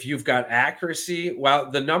 If you've got accuracy, well,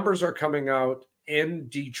 the numbers are coming out in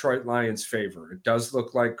Detroit Lions' favor. It does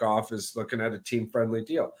look like Goff is looking at a team-friendly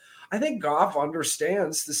deal. I think Goff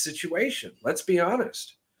understands the situation. Let's be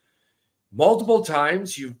honest. Multiple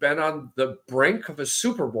times you've been on the brink of a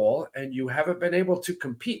Super Bowl and you haven't been able to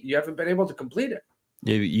compete. You haven't been able to complete it.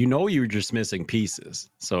 You're just missing pieces.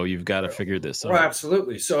 So you've got to figure this out. Well,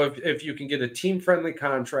 absolutely. So if you can get a team-friendly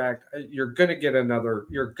contract, you're going to get another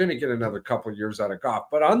couple years out of Goff.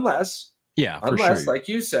 But unless, sure. like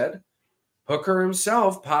you said, Hooker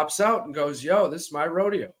himself pops out and goes, "Yo, this is my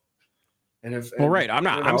rodeo." Right.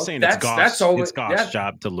 I'm saying it's Goff's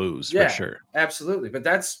job to lose for sure. Absolutely. But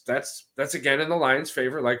that's again in the Lions'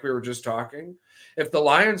 favor, like we were just talking. If the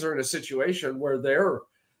Lions are in a situation where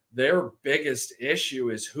their biggest issue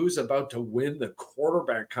is who's about to win the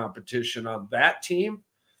quarterback competition on that team,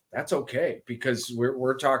 that's okay, because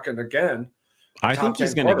we're talking again. I think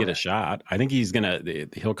he's going to get a shot. I think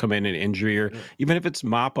he'll come in an injury, or even if it's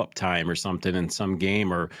mop-up time or something in some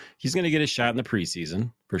game, or he's going to get a shot in the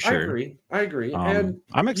preseason for sure. I agree. And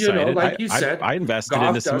I'm excited. Like you said, I invested Goff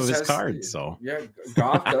into some of his cards.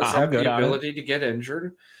 Goff does have the ability to get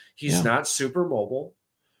injured. He's not super mobile.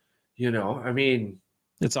 I mean,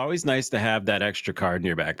 it's always nice to have that extra card in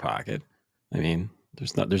your back pocket. I mean,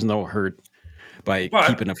 there's no hurt by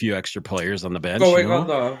keeping a few extra players on the bench.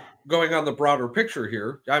 Going on the broader picture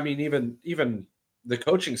here, I mean, even the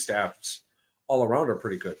coaching staffs all around are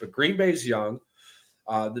pretty good. But Green Bay's young.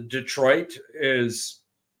 The Detroit is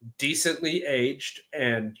decently aged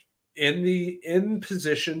and in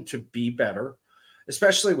position to be better,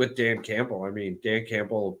 especially with Dan Campbell. I mean, Dan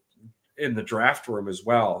Campbell in the draft room as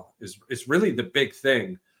well is really the big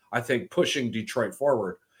thing. I think pushing Detroit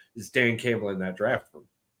forward is Dan Campbell in that draft room.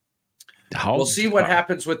 We'll see what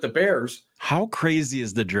happens with the Bears. How crazy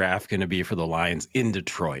is the draft going to be for the Lions in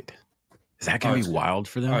Detroit? Is that going to be wild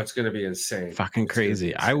for them? Oh, it's going to be insane. Fucking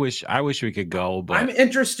crazy. I wish we could go, but I'm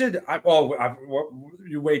interested.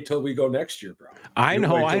 You wait till we go next year, bro. I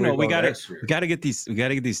know. We got to get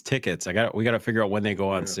these tickets. We got to figure out when they go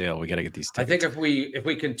on sale. We got to get these tickets. I think if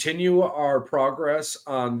we continue our progress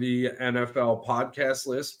on the NFL podcast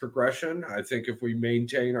list progression, I think if we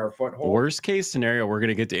maintain our foothold. Worst case scenario, we're going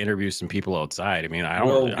to get to interview some people outside. I mean,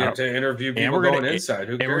 we'll get to interview people going inside.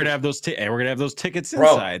 Who cares? And we're going to have those tickets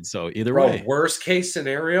inside. So either way. Worst case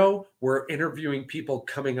scenario, we're interviewing people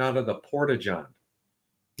coming out of the Porta-John.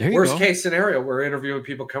 Worst case scenario, we're interviewing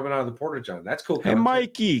people coming out of the Porta-John. That's cool. Hey,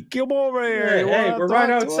 Mikey, come over here. Hey, we're right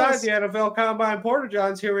outside the NFL Combine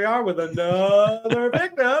Porta-Johns. Here we are with another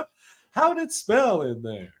pickup. How'd it smell in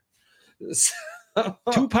there?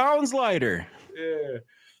 2 pounds lighter. Yeah.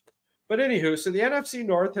 But anywho, so the NFC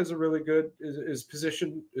North has a really good is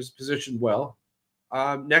positioned well.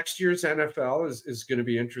 Next year's NFL is going to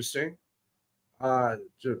be interesting.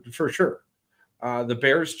 For sure. The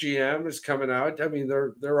Bears GM is coming out. I mean,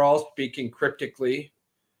 they're all speaking cryptically,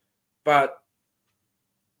 but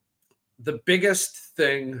the biggest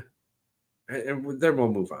thing, and then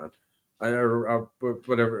we'll move on.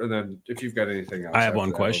 Whatever. And then if you've got anything else, I have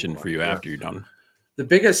one question for you after you're done. The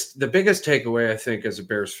biggest takeaway, I think, as a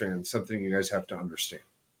Bears fan, something you guys have to understand,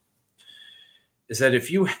 is that if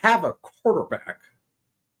you have a quarterback,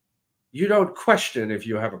 you don't question if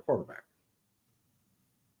you have a quarterback.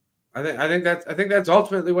 I think that's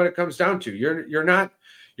ultimately what it comes down to. You're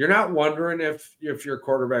not wondering if your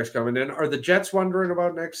quarterback's coming in. Are the Jets wondering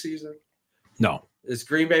about next season? No. Is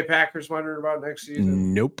Green Bay Packers wondering about next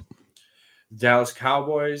season? Nope. Dallas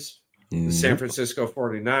Cowboys, nope. San Francisco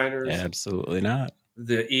 49ers? Absolutely not.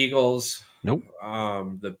 The Eagles? Nope.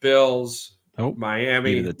 The Bills, Oh,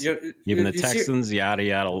 Miami, even the Texans, yada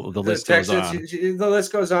yada. The list goes on. The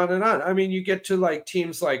list goes on and on. I mean, you get to like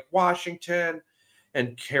teams like Washington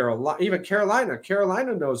and Carolina. Even Carolina.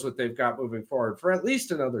 Carolina knows what they've got moving forward for at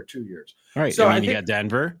least another 2 years. All right. So I mean, you got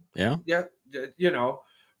Denver. Yeah. Yeah.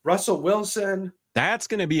 Russell Wilson. That's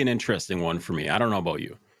going to be an interesting one for me. I don't know about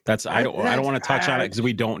you. I don't want to touch on it because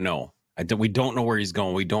we don't know. We don't know where he's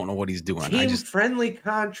going. We don't know what he's doing. Friendly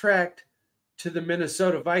contract to the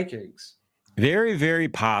Minnesota Vikings. Very, very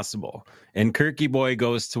possible. And Kirky boy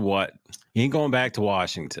goes to what? He ain't going back to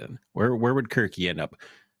Washington. Where would Kirky end up?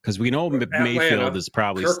 Because we know Mayfield is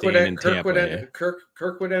probably staying in Tampa.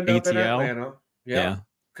 Kirk would end up in Atlanta. Yeah.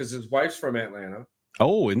 Because his wife's from Atlanta.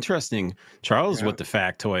 Oh, interesting. Charles with the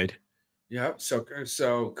factoid. Yeah.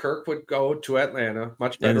 So Kirk would go to Atlanta.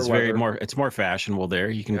 Much better. And it's more fashionable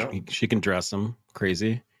there. She can dress him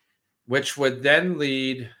crazy. Which would then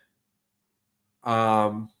lead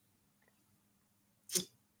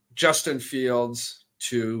Justin Fields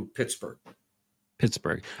to Pittsburgh.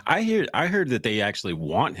 I heard that they actually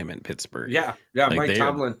want him in Pittsburgh. Yeah. Mike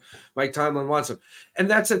Tomlin wants him, and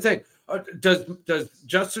that's the thing. Does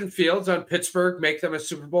Justin Fields on Pittsburgh make them a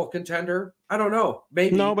Super Bowl contender? I don't know.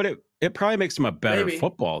 Maybe. No, but it probably makes them a better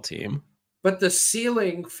football team. But the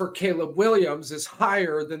ceiling for Caleb Williams is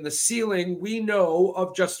higher than the ceiling we know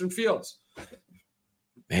of Justin Fields.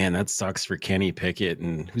 Man, that sucks for Kenny Pickett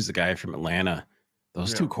and who's the guy from Atlanta.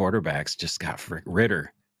 Those two quarterbacks just got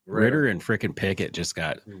Ritter and frickin' Pickett just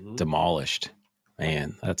got demolished.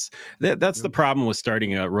 Man, that's the problem with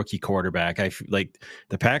starting a rookie quarterback. I like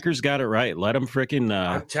the Packers got it right. Let them frickin'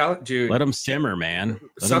 I'm telling dude, let them simmer, man.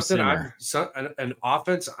 An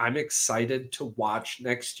offense I'm excited to watch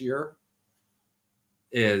next year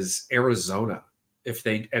is Arizona. If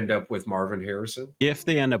they end up with Marvin Harrison.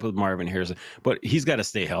 But he's got to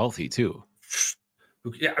stay healthy too.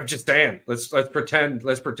 Yeah, I'm just saying. Let's pretend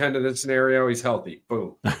in this scenario he's healthy.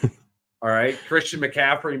 Boom. All right. Christian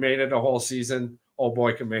McCaffrey made it a whole season. Old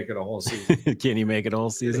boy can make it a whole season. Can he make it a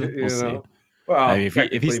whole season? We'll see. Well, I mean,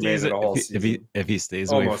 if he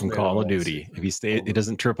stays away from Call of Duty, he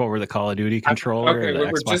doesn't trip over the Call of Duty controller. Okay,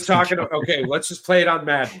 we're just talking. Okay, let's just play it on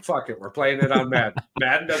Madden. Fuck it, we're playing it on Madden.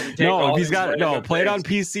 Madden doesn't take. Play it on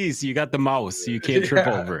PC, so you got the mouse, so you can't trip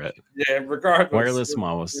over it. Yeah, regardless. Wireless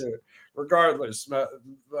mouse. Yeah, regardless,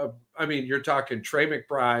 I mean, you're talking Trey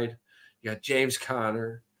McBride. You got James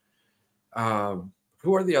Conner.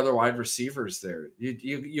 Who are the other wide receivers there?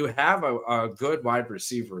 You have a good wide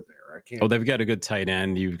receiver there. I can't. Oh, they've got a good tight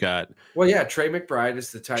end. You've got. Well, yeah, Trey McBride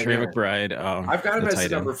is the tight end. Trey McBride. I've got him as the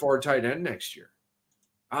number 4 tight end next year.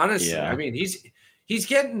 Honestly, I mean he's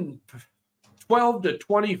getting 12 to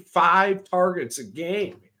 25 targets a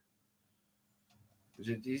game.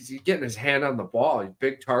 He's getting his hand on the ball. He's a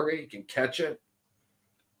big target. He can catch it.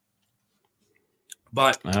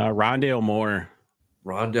 But Rondale Moore,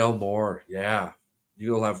 yeah.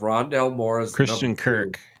 You'll have Rondale Moore as Christian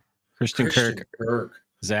Kirk.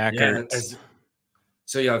 Zach Ertz.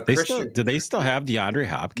 So you have Christian. Do they still have DeAndre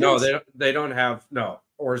Hopkins? No, they don't have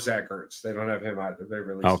or Zach Ertz. They don't have him either. They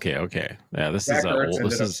released. Okay. Yeah, this is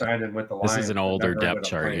signing with the Lions. This is an older depth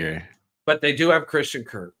chart here. But they do have Christian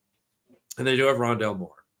Kirk, and they do have Rondale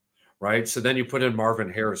Moore, right? So then you put in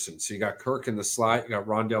Marvin Harrison. So you got Kirk in the slot. You got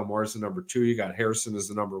Rondale Moore as the number 2. You got Harrison as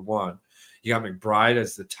the number 1. You got McBride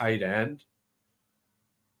as the tight end.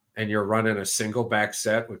 And you're running a single back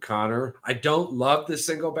set with Connor. I don't love the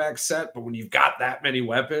single back set, but when you've got that many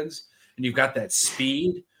weapons and you've got that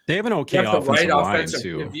speed, they have an okay offensive line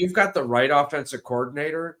too. If you've got the right offensive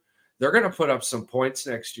coordinator, they're going to put up some points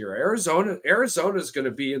next year. Arizona is going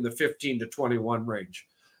to be in the 15 to 21 range.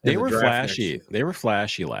 They were flashy. They were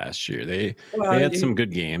flashy last year. They had some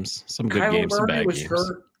good games, some bad games.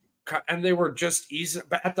 Hurt, and they were just easy.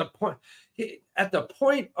 But at the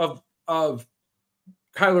point of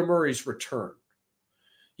Kyler Murray's return,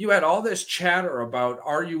 you had all this chatter about,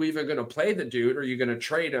 are you even going to play the dude? Or are you going to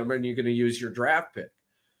trade him and you're going to use your draft pick?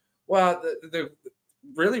 Well,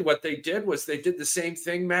 really what they did was they did the same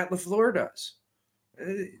thing Matt LaFleur does.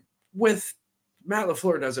 With Matt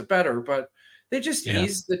LaFleur does it better, but they just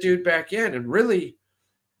eased the dude back in. And really,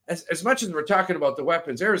 as much as we're talking about the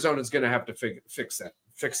weapons, Arizona's going to have to fix that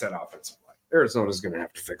offensive line. Arizona's going to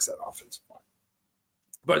have to fix that offensive line.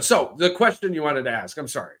 But so the question you wanted to ask, I'm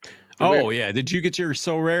sorry. Did you get your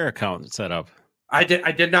So Rare account set up? I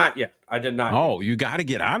did not yet. I did not. Oh, you got to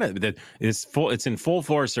get on it. It's in full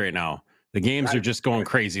force right now. The games are just going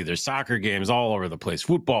crazy. There's soccer games all over the place.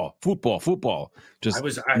 Football. Just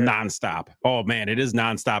nonstop. Oh man, it is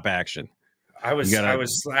nonstop action. I was gotta-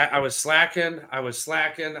 slacking. I was You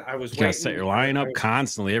waiting. gotta set your line up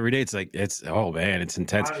constantly every day. It's like oh man, it's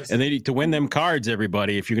intense. And then to win them cards,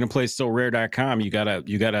 everybody, if you're gonna play SoRare.com, you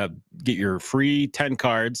gotta get your free 10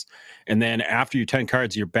 cards, and then after your 10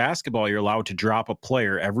 cards, your basketball, you're allowed to drop a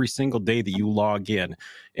player every single day that you log in,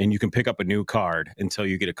 and you can pick up a new card until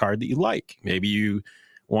you get a card that you like. Maybe you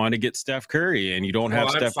want to get Steph Curry and you don't have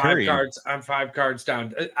Steph Curry. I'm 5 cards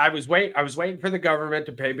down. I was waiting for the government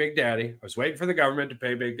to pay Big Daddy.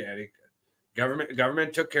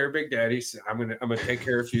 Government took care of Big Daddy. So I'm gonna take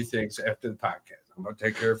care of a few things after the podcast.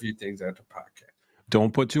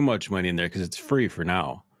 Don't put too much money in there because it's free for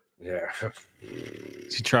now. Yeah.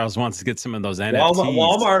 See, Charles wants to get some of those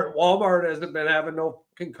NFTs. Walmart hasn't been having no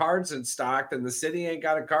cards in stock, and the city ain't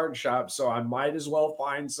got a card shop, so I might as well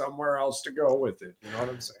find somewhere else to go with it. You know what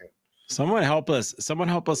I'm saying? Someone help us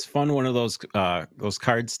fund one of those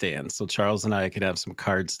card stands so Charles and I could have some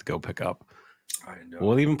cards to go pick up. I know.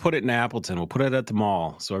 We'll even put it in Appleton. We'll put it at the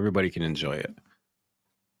mall so everybody can enjoy it.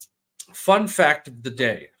 Fun fact of the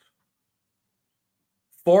day.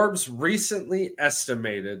 Forbes recently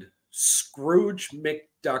estimated Scrooge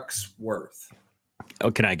McDuck's worth.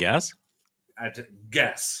 Oh, can I guess?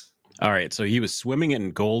 Guess. All right, so he was swimming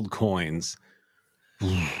in gold coins.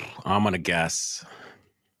 I'm going to guess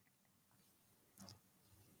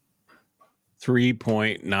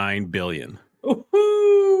 3.9 billion. Ooh.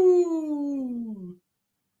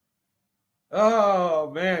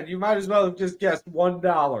 Oh, man, you might as well have just guessed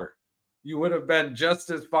 $1. You would have been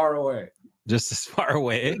just as far away. Just as far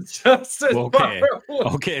away. Just as far away.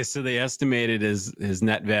 Okay, so they estimated his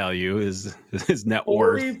net value, his net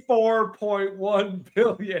worth. 44.1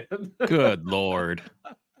 billion. Good Lord.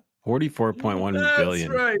 44.1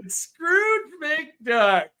 billion. That's right. Scrooge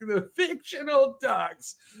McDuck, the fictional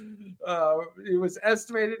ducks. It was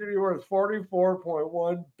estimated to be worth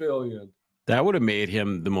 44.1 billion. That would have made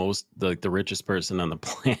him the richest person on the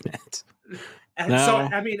planet. And no, so,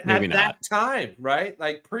 I mean, at not. that time, right?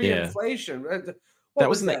 Like pre-inflation. Yeah. That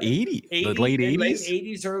was in the 80s, the late 80s? Late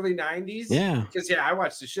 80s, early 90s? Yeah. Because, I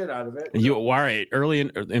watched the shit out of it. All right, early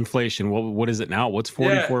inflation, what is it now? What's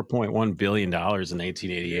 $44.1 billion in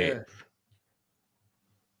 1988? Yeah.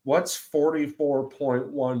 What's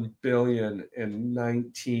 44.1 billion in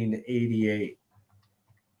 1988?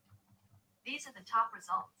 These are the top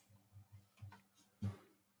results.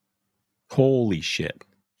 Holy shit.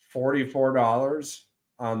 $44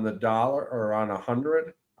 on the dollar or on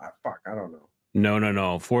 100? I don't know. No.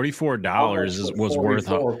 $44 was worth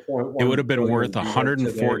it would have been worth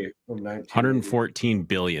 114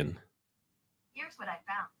 billion. Here's what I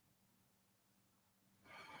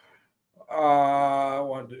found.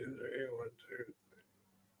 1, 2, 3,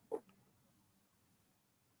 1, 2.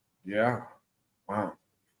 Yeah. Wow.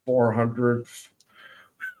 400.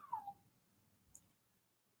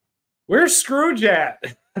 Where's Scrooge at?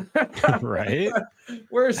 Right?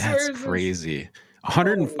 That's crazy.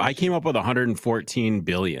 I came up with 114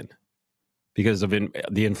 billion because of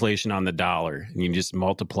the inflation on the dollar, and you just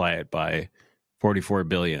multiply it by 44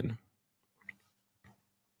 billion.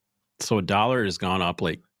 So a dollar has gone up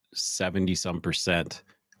like 70 some percent,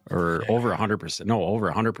 or over 100%. No,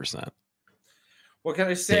 over 100%. What can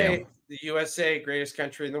I say? Damn. The USA, greatest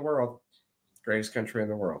country in the world. Greatest country in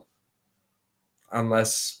the world.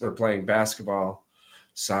 Unless we're playing basketball,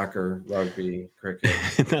 soccer, rugby, cricket.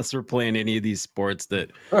 Unless we're playing any of these sports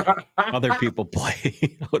that other people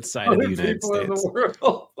play outside of the United States. In the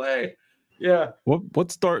world play. Yeah.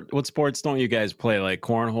 What sports don't you guys play? Like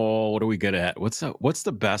cornhole? What are we good at? What's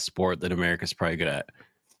the best sport that America's probably good at?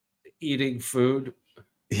 Eating food.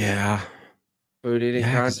 Yeah. Food eating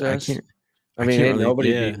contest. I mean, ain't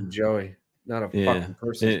nobody beating Joey. Not a fucking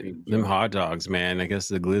person beating Joey. Them hot dogs, man. I guess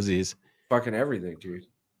the glizzies. Fucking everything, dude.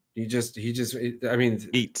 He just I mean,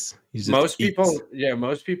 eats. Most people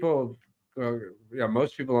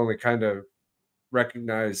only kind of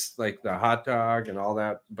recognize like the hot dog and all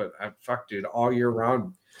that, but fuck, dude, all year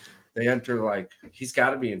round they enter like he's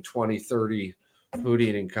got to be in 20-30 food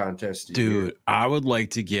eating contests. Dude, I would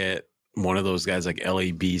like to get one of those guys like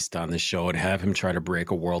LA Beast on the show and have him try to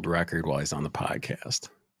break a world record while he's on the podcast.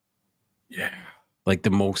 Yeah. Like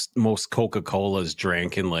the most Coca-Colas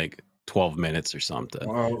drank in like 12 minutes or something.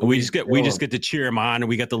 Well, and we just get to cheer him on, and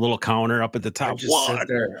we got the little counter up at the top. 1,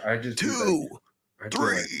 2,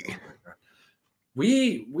 3.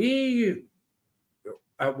 We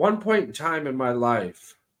at one point in time in my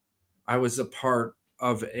life, I was a part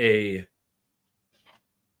of a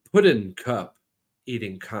pudding cup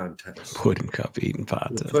eating contest. Pudding cup eating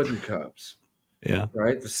contest. The pudding cups. Yeah.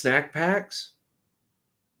 Right? The snack packs.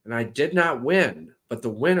 And I did not win, but the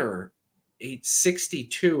winner ate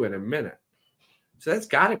 62 in a minute. So that's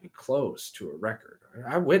got to be close to a record.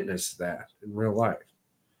 I witnessed that in real life.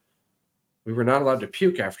 We were not allowed to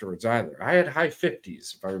puke afterwards either. I had high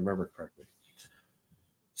 50s, if I remember correctly.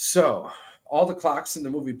 So all the clocks in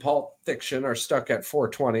the movie Pulp Fiction are stuck at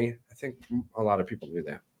 4:20. I think a lot of people knew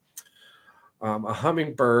that. A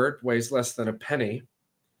hummingbird weighs less than a penny.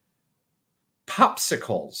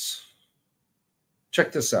 Popsicles.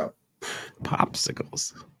 Check this out.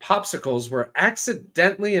 Popsicles. Popsicles were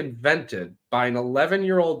accidentally invented by an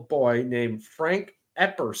 11-year-old boy named Frank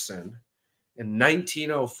Epperson in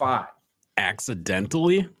 1905.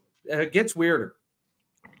 Accidentally? And it gets weirder.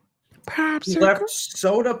 Popsicles. He left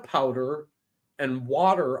soda powder and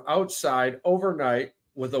water outside overnight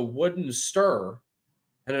with a wooden stir,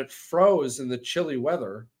 and it froze in the chilly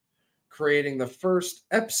weather, creating the first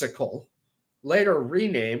Epsicle, later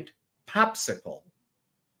renamed Popsicle.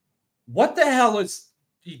 What the hell is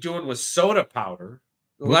he doing with soda powder?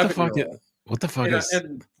 What the fuck is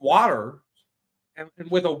and water and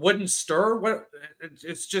with a wooden stir? What?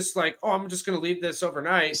 It's just like, oh, I'm just going to leave this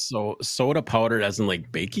overnight. So soda powder as in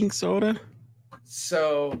like baking soda?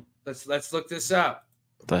 So let's look this up.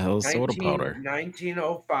 What the hell is soda powder?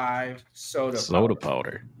 1905 soda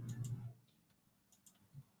powder.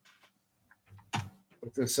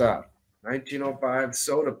 Look this up. 1905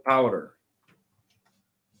 soda powder.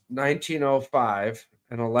 1905,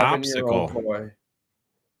 an 11-year-old boy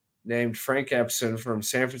named Frank Epson from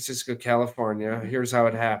San Francisco, California. Here's how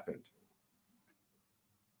it happened.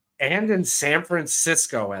 And in San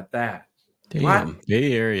Francisco at that. Damn, What?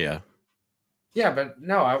 Bay Area. Yeah, but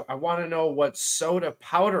no, I want to know what soda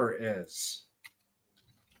powder is.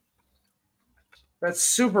 That's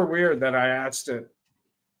super weird that I asked it.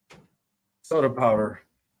 Soda powder.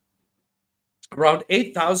 Around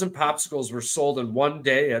 8,000 popsicles were sold in one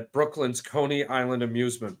day at Brooklyn's Coney Island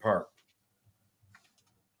Amusement Park.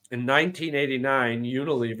 In 1989,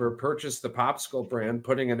 Unilever purchased the Popsicle brand,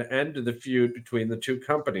 putting an end to the feud between the two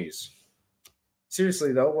companies.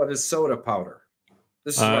 Seriously, though, what is soda powder?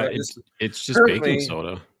 This is why it's just baking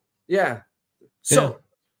soda. Yeah. So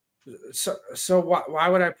why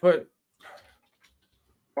would I put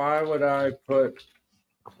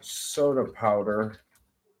soda powder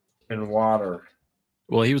in water?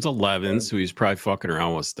 Well, he was 11, so he's probably fucking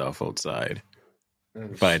around with stuff outside.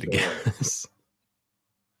 If I had to guess.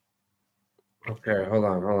 Okay, hold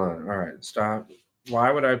on. All right, stop. Why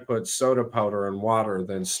would I put soda powder in water,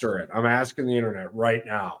 then stir it? I'm asking the internet right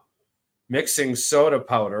now. Mixing soda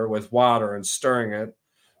powder with water and stirring it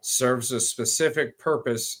serves a specific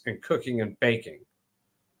purpose in cooking and baking.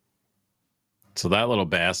 So that little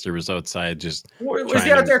bastard was outside just was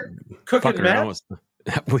he out there cooking meth?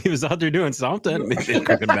 He was out there doing something.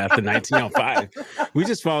 Cooking meth in 1905. We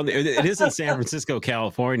just found it is in San Francisco,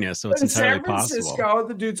 California, so it's entirely possible. San Francisco,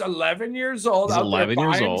 the dude's 11 years old. He's out 11 there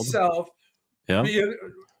by years old. Himself. Yeah.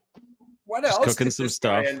 What just else cooking did some this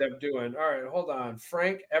stuff. guy end up doing? All right, hold on.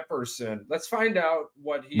 Frank Epperson. Let's find out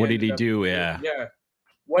what he. What did he do? Doing. Yeah. Yeah.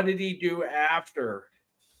 What did he do after?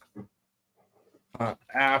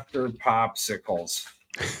 After Popsicles.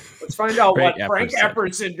 Let's find out what Frank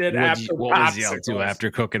Epperson did after what Popsicles. Was he up to after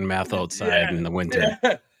cooking meth outside in the winter?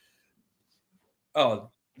 Yeah. Oh,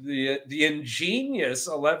 the ingenious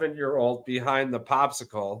 11-year-old behind the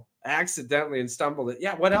Popsicle accidentally and stumbled it.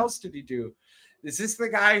 Yeah, what else did he do? Is this the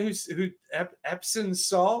guy who Epsom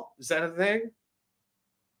salt? Is that a thing?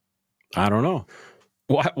 I don't know.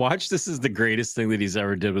 Watch, this is the greatest thing that he's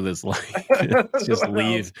ever did with his life. Just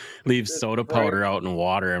leave soda powder out in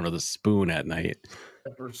water under the spoon at night.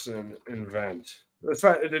 Epperson invent.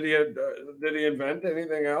 Did he invent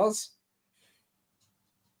anything else?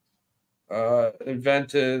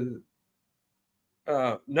 Invented.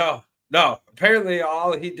 No. Apparently,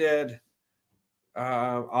 all he did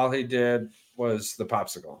was the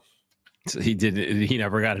Popsicle. So he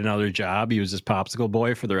never got another job. He was just Popsicle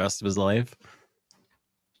boy for the rest of his life.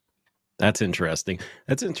 That's interesting.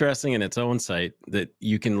 That's interesting in its own site that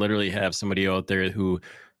you can literally have somebody out there who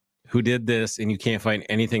did this and you can't find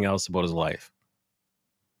anything else about his life.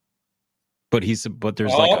 But there's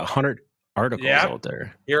like 100 articles out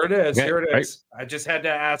there. Here it is. Okay, Here it is. right. I just had to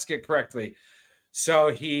ask it correctly.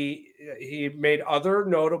 So he made other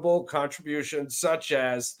notable contributions such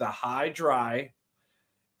as the High Dry.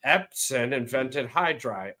 Epson invented High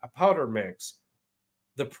Dry, a powder mix,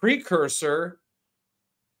 the precursor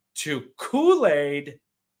to Kool-Aid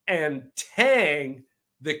and Tang,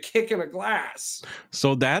 the kick in a glass.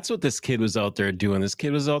 So that's what this kid was out there doing. This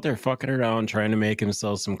kid was out there fucking around trying to make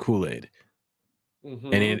himself some Kool-Aid.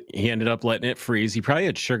 Mm-hmm. And he ended up letting it freeze. He probably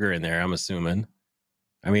had sugar in there, I'm assuming.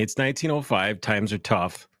 I mean, it's 1905. Times are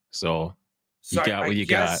tough. So you got what you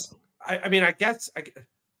got. I mean, I guess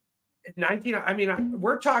 19. I mean,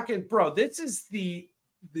 we're talking, bro. This is the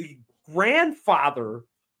grandfather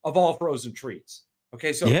of all frozen treats.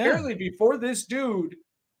 Okay, so apparently before this dude,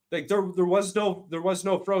 like there was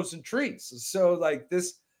no frozen treats. So like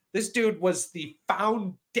this dude was the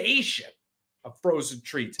foundation of frozen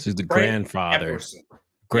treats. He's the Frank grandfather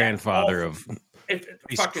Epperson. of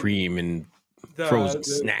ice cream and frozen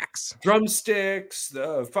snacks, drumsticks,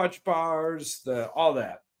 the fudge bars, all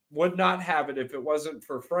that. Would not have it if it wasn't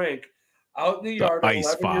for Frank out in the yard at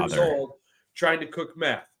 11 years old trying to cook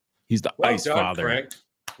meth. He's the ice father. Frank.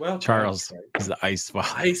 Well, Charles, he's the ice father.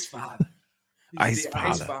 Ice father. Ice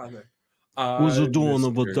father. What's you doing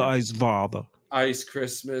about the ice father? Ice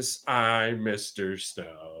Christmas. I'm Mr.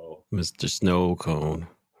 Snow. Mr. Snow Cone.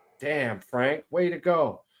 Damn, Frank. Way to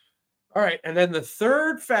go. All right. And then the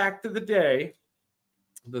third fact of the day.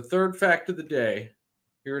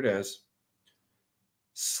 Here it is.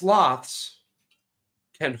 Sloths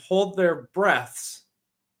can hold their breaths.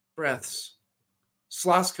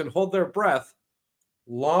 Sloths can hold their breath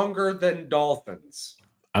longer than dolphins.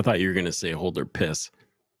 I thought you were going to say hold their piss.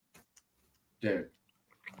 Dude,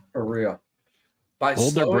 for real. By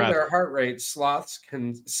slowing their heart rate, sloths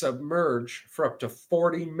can submerge for up to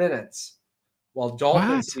 40 minutes, while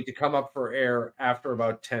dolphins need to come up for air after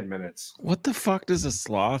about 10 minutes. What the fuck does a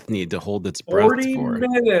sloth need to hold its breath for? 40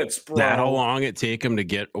 minutes, bro. That how long it take them to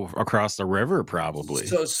get across the river, probably.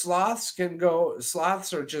 So sloths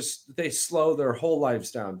are just, they slow their whole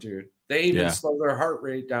lives down, dude. They even slow their heart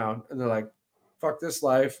rate down, and they're like, fuck this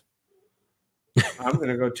life. I'm going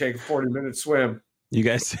to go take a 40-minute swim. You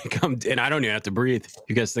guys think I'm dead? And I don't even have to breathe.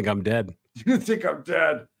 You guys think I'm dead? You think I'm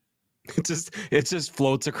dead? It just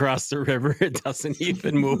floats across the river. It doesn't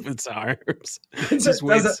even move its arms. It just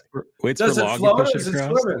waits for long to push it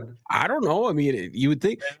across. I don't know. I mean, you would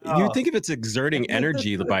think if it's exerting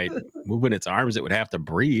energy by moving its arms, it would have to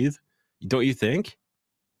breathe. Don't you think?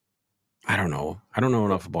 I don't know. I don't know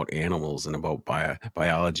enough about animals and about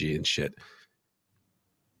biology and shit.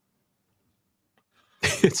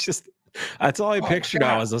 It's just that's all I pictured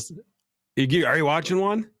now. Are you watching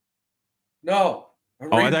one? No.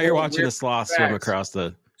 I thought you were watching a sloth swim across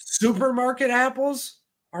the supermarket. Apples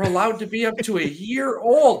are allowed to be up to a year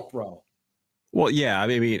old, bro. Well, yeah, I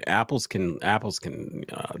mean, apples can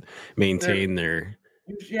maintain their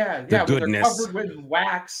goodness. They're covered with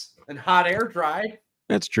wax and hot air dry.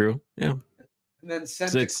 That's true. Yeah, and then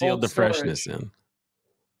sent it sealed the freshness in.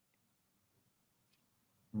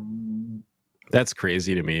 That's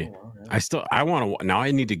crazy to me. Oh, okay. I want to now. I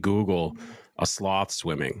need to Google a sloth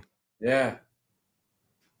swimming. Yeah.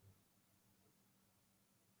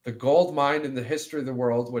 The gold mine in the history of the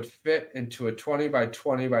world would fit into a 20 by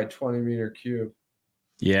 20 by 20 meter cube.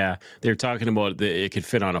 Yeah, they're talking about it could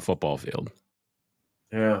fit on a football field.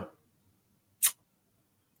 Yeah.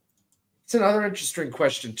 It's another interesting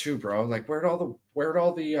question too, bro. Like, where'd all the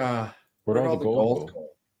gold go?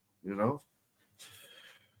 You know.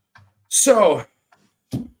 So,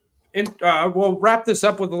 we'll wrap this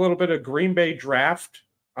up with a little bit of Green Bay draft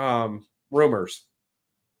rumors.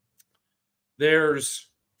 There's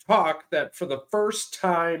talk that for the first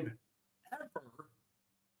time ever,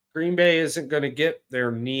 Green Bay isn't going to get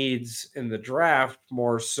their needs in the draft,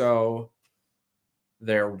 more so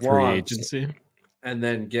their free agency, and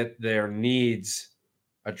then get their needs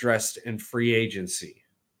addressed in free agency.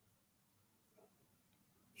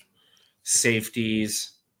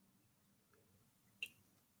 Safeties.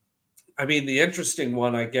 I mean, the interesting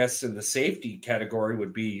one, I guess, in the safety category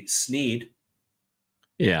would be Snead.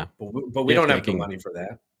 Yeah, but we don't have the money for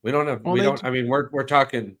that. We don't have. I mean, we're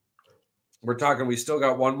talking. We still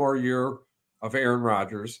got one more year of Aaron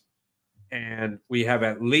Rodgers, and we have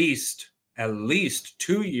at least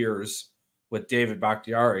 2 years with David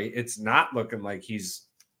Bakhtiari. It's not looking like he's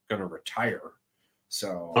going to retire.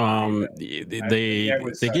 So they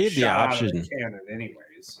gave the option. Cannon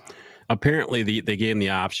anyways. Apparently, they gave him the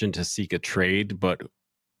option to seek a trade, but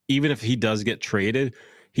even if he does get traded,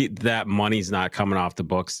 that money's not coming off the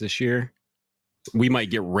books this year. We might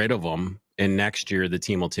get rid of him, and next year the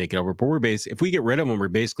team will take it over. But if we get rid of him, we're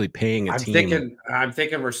basically paying a team. I'm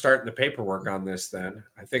thinking we're starting the paperwork on this. Then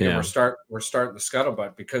I think we're starting the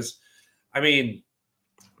scuttlebutt because, I mean,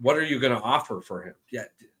 what are you going to offer for him? Yeah,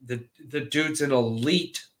 the dude's an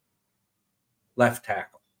elite left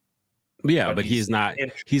tackle. Yeah, but he's not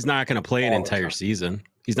going to play an entire season.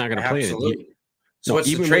 He's not going to play it. So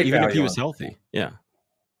even if he was healthy, yeah.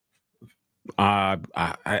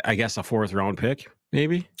 I guess a 4th round pick,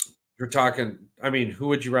 maybe. You're talking. I mean, who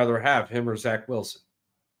would you rather have, him or Zach Wilson?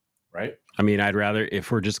 right? I mean, I'd rather,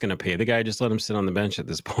 if we're just going to pay the guy, just let him sit on the bench at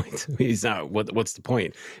this point. He's not. What's the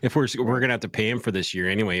point? If we're going to have to pay him for this year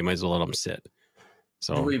anyway, you might as well let him sit.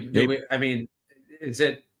 So do we? I mean, is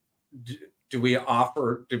it? Did we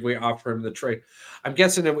offer him the trade? I'm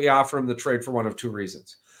guessing that we offer him the trade for one of two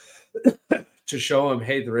reasons: to show him,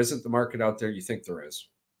 hey, there isn't the market out there you think there is.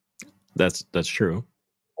 That's true.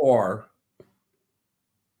 Or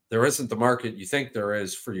there isn't the market you think there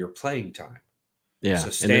is for your playing time. Yeah. So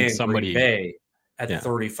stay in Green Bay at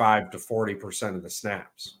 35 to 40% of the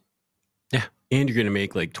snaps. Yeah. And you're going to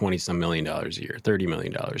make like $20-some million a year, $30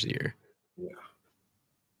 million a year. Yeah.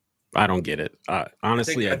 I don't get it.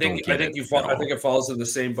 Honestly, I don't get it. I think it falls in the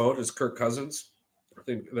same boat as Kirk Cousins. I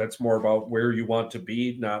think that's more about where you want to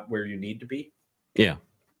be, not where you need to be. Yeah.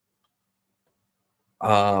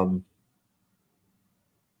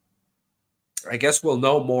 I guess we'll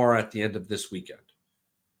know more at the end of this weekend.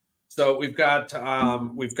 So we've got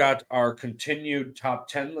our continued top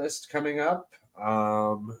 10 list coming up,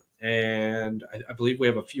 and I believe we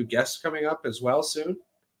have a few guests coming up as well soon.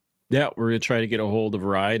 Yeah, we're gonna try to get a hold of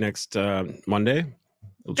Rye next Monday.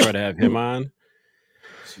 We'll try to have him on.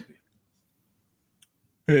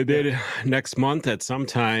 And then next month at some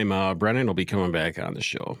time, Brennan will be coming back on the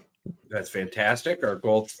show. That's fantastic. Our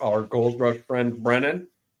gold rush friend Brennan.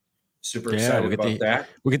 Super excited about that.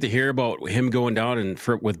 We get to hear about him going down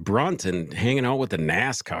with Brunt and hanging out with the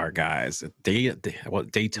NASCAR guys at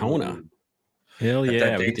Daytona. Hell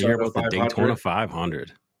yeah, we get to hear about the Daytona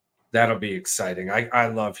 500. That'll be exciting. I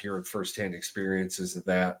love hearing firsthand experiences of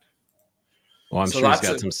that. Well, I'm sure he's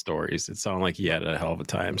got some stories. It sounded like he had a hell of a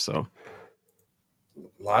time. So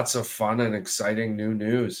lots of fun and exciting new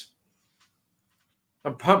news.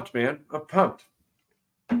 I'm pumped, man. I'm pumped.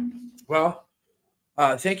 Well,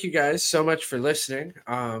 thank you guys so much for listening.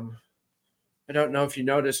 I don't know if you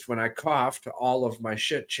noticed when I coughed, all of my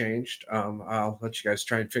shit changed. I'll let you guys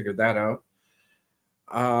try and figure that out.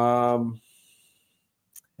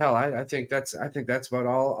 Hell, I think that's about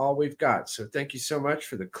all we've got. So thank you so much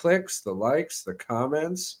for the clicks, the likes, the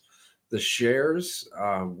comments, the shares.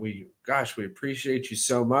 We appreciate you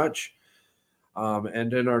so much.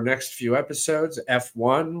 And in our next few episodes,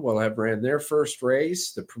 F1 will have ran their first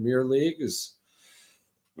race. The Premier League is.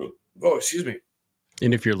 Oh, excuse me.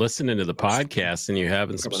 And if you're listening to the podcast and you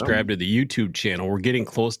haven't subscribed to the YouTube channel, we're getting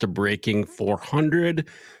close to breaking 400.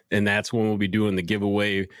 And that's when we'll be doing the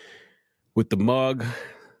giveaway with the mug.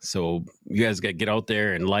 So you guys got to get out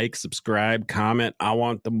there and like, subscribe, comment. I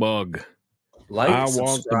want the mug. Want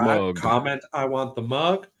the mug. Comment. I want the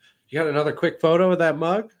mug. You got another quick photo of that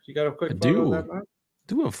mug? You got a quick photo of that mug?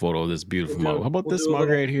 Do a photo of this beautiful mug. How about this mug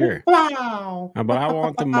right here? Wow. How about I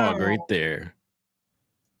want the mug right there?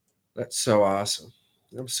 That's so awesome.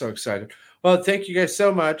 I'm so excited. Well, thank you guys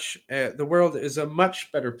so much. The world is a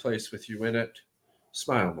much better place with you in it.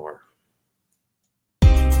 Smile more.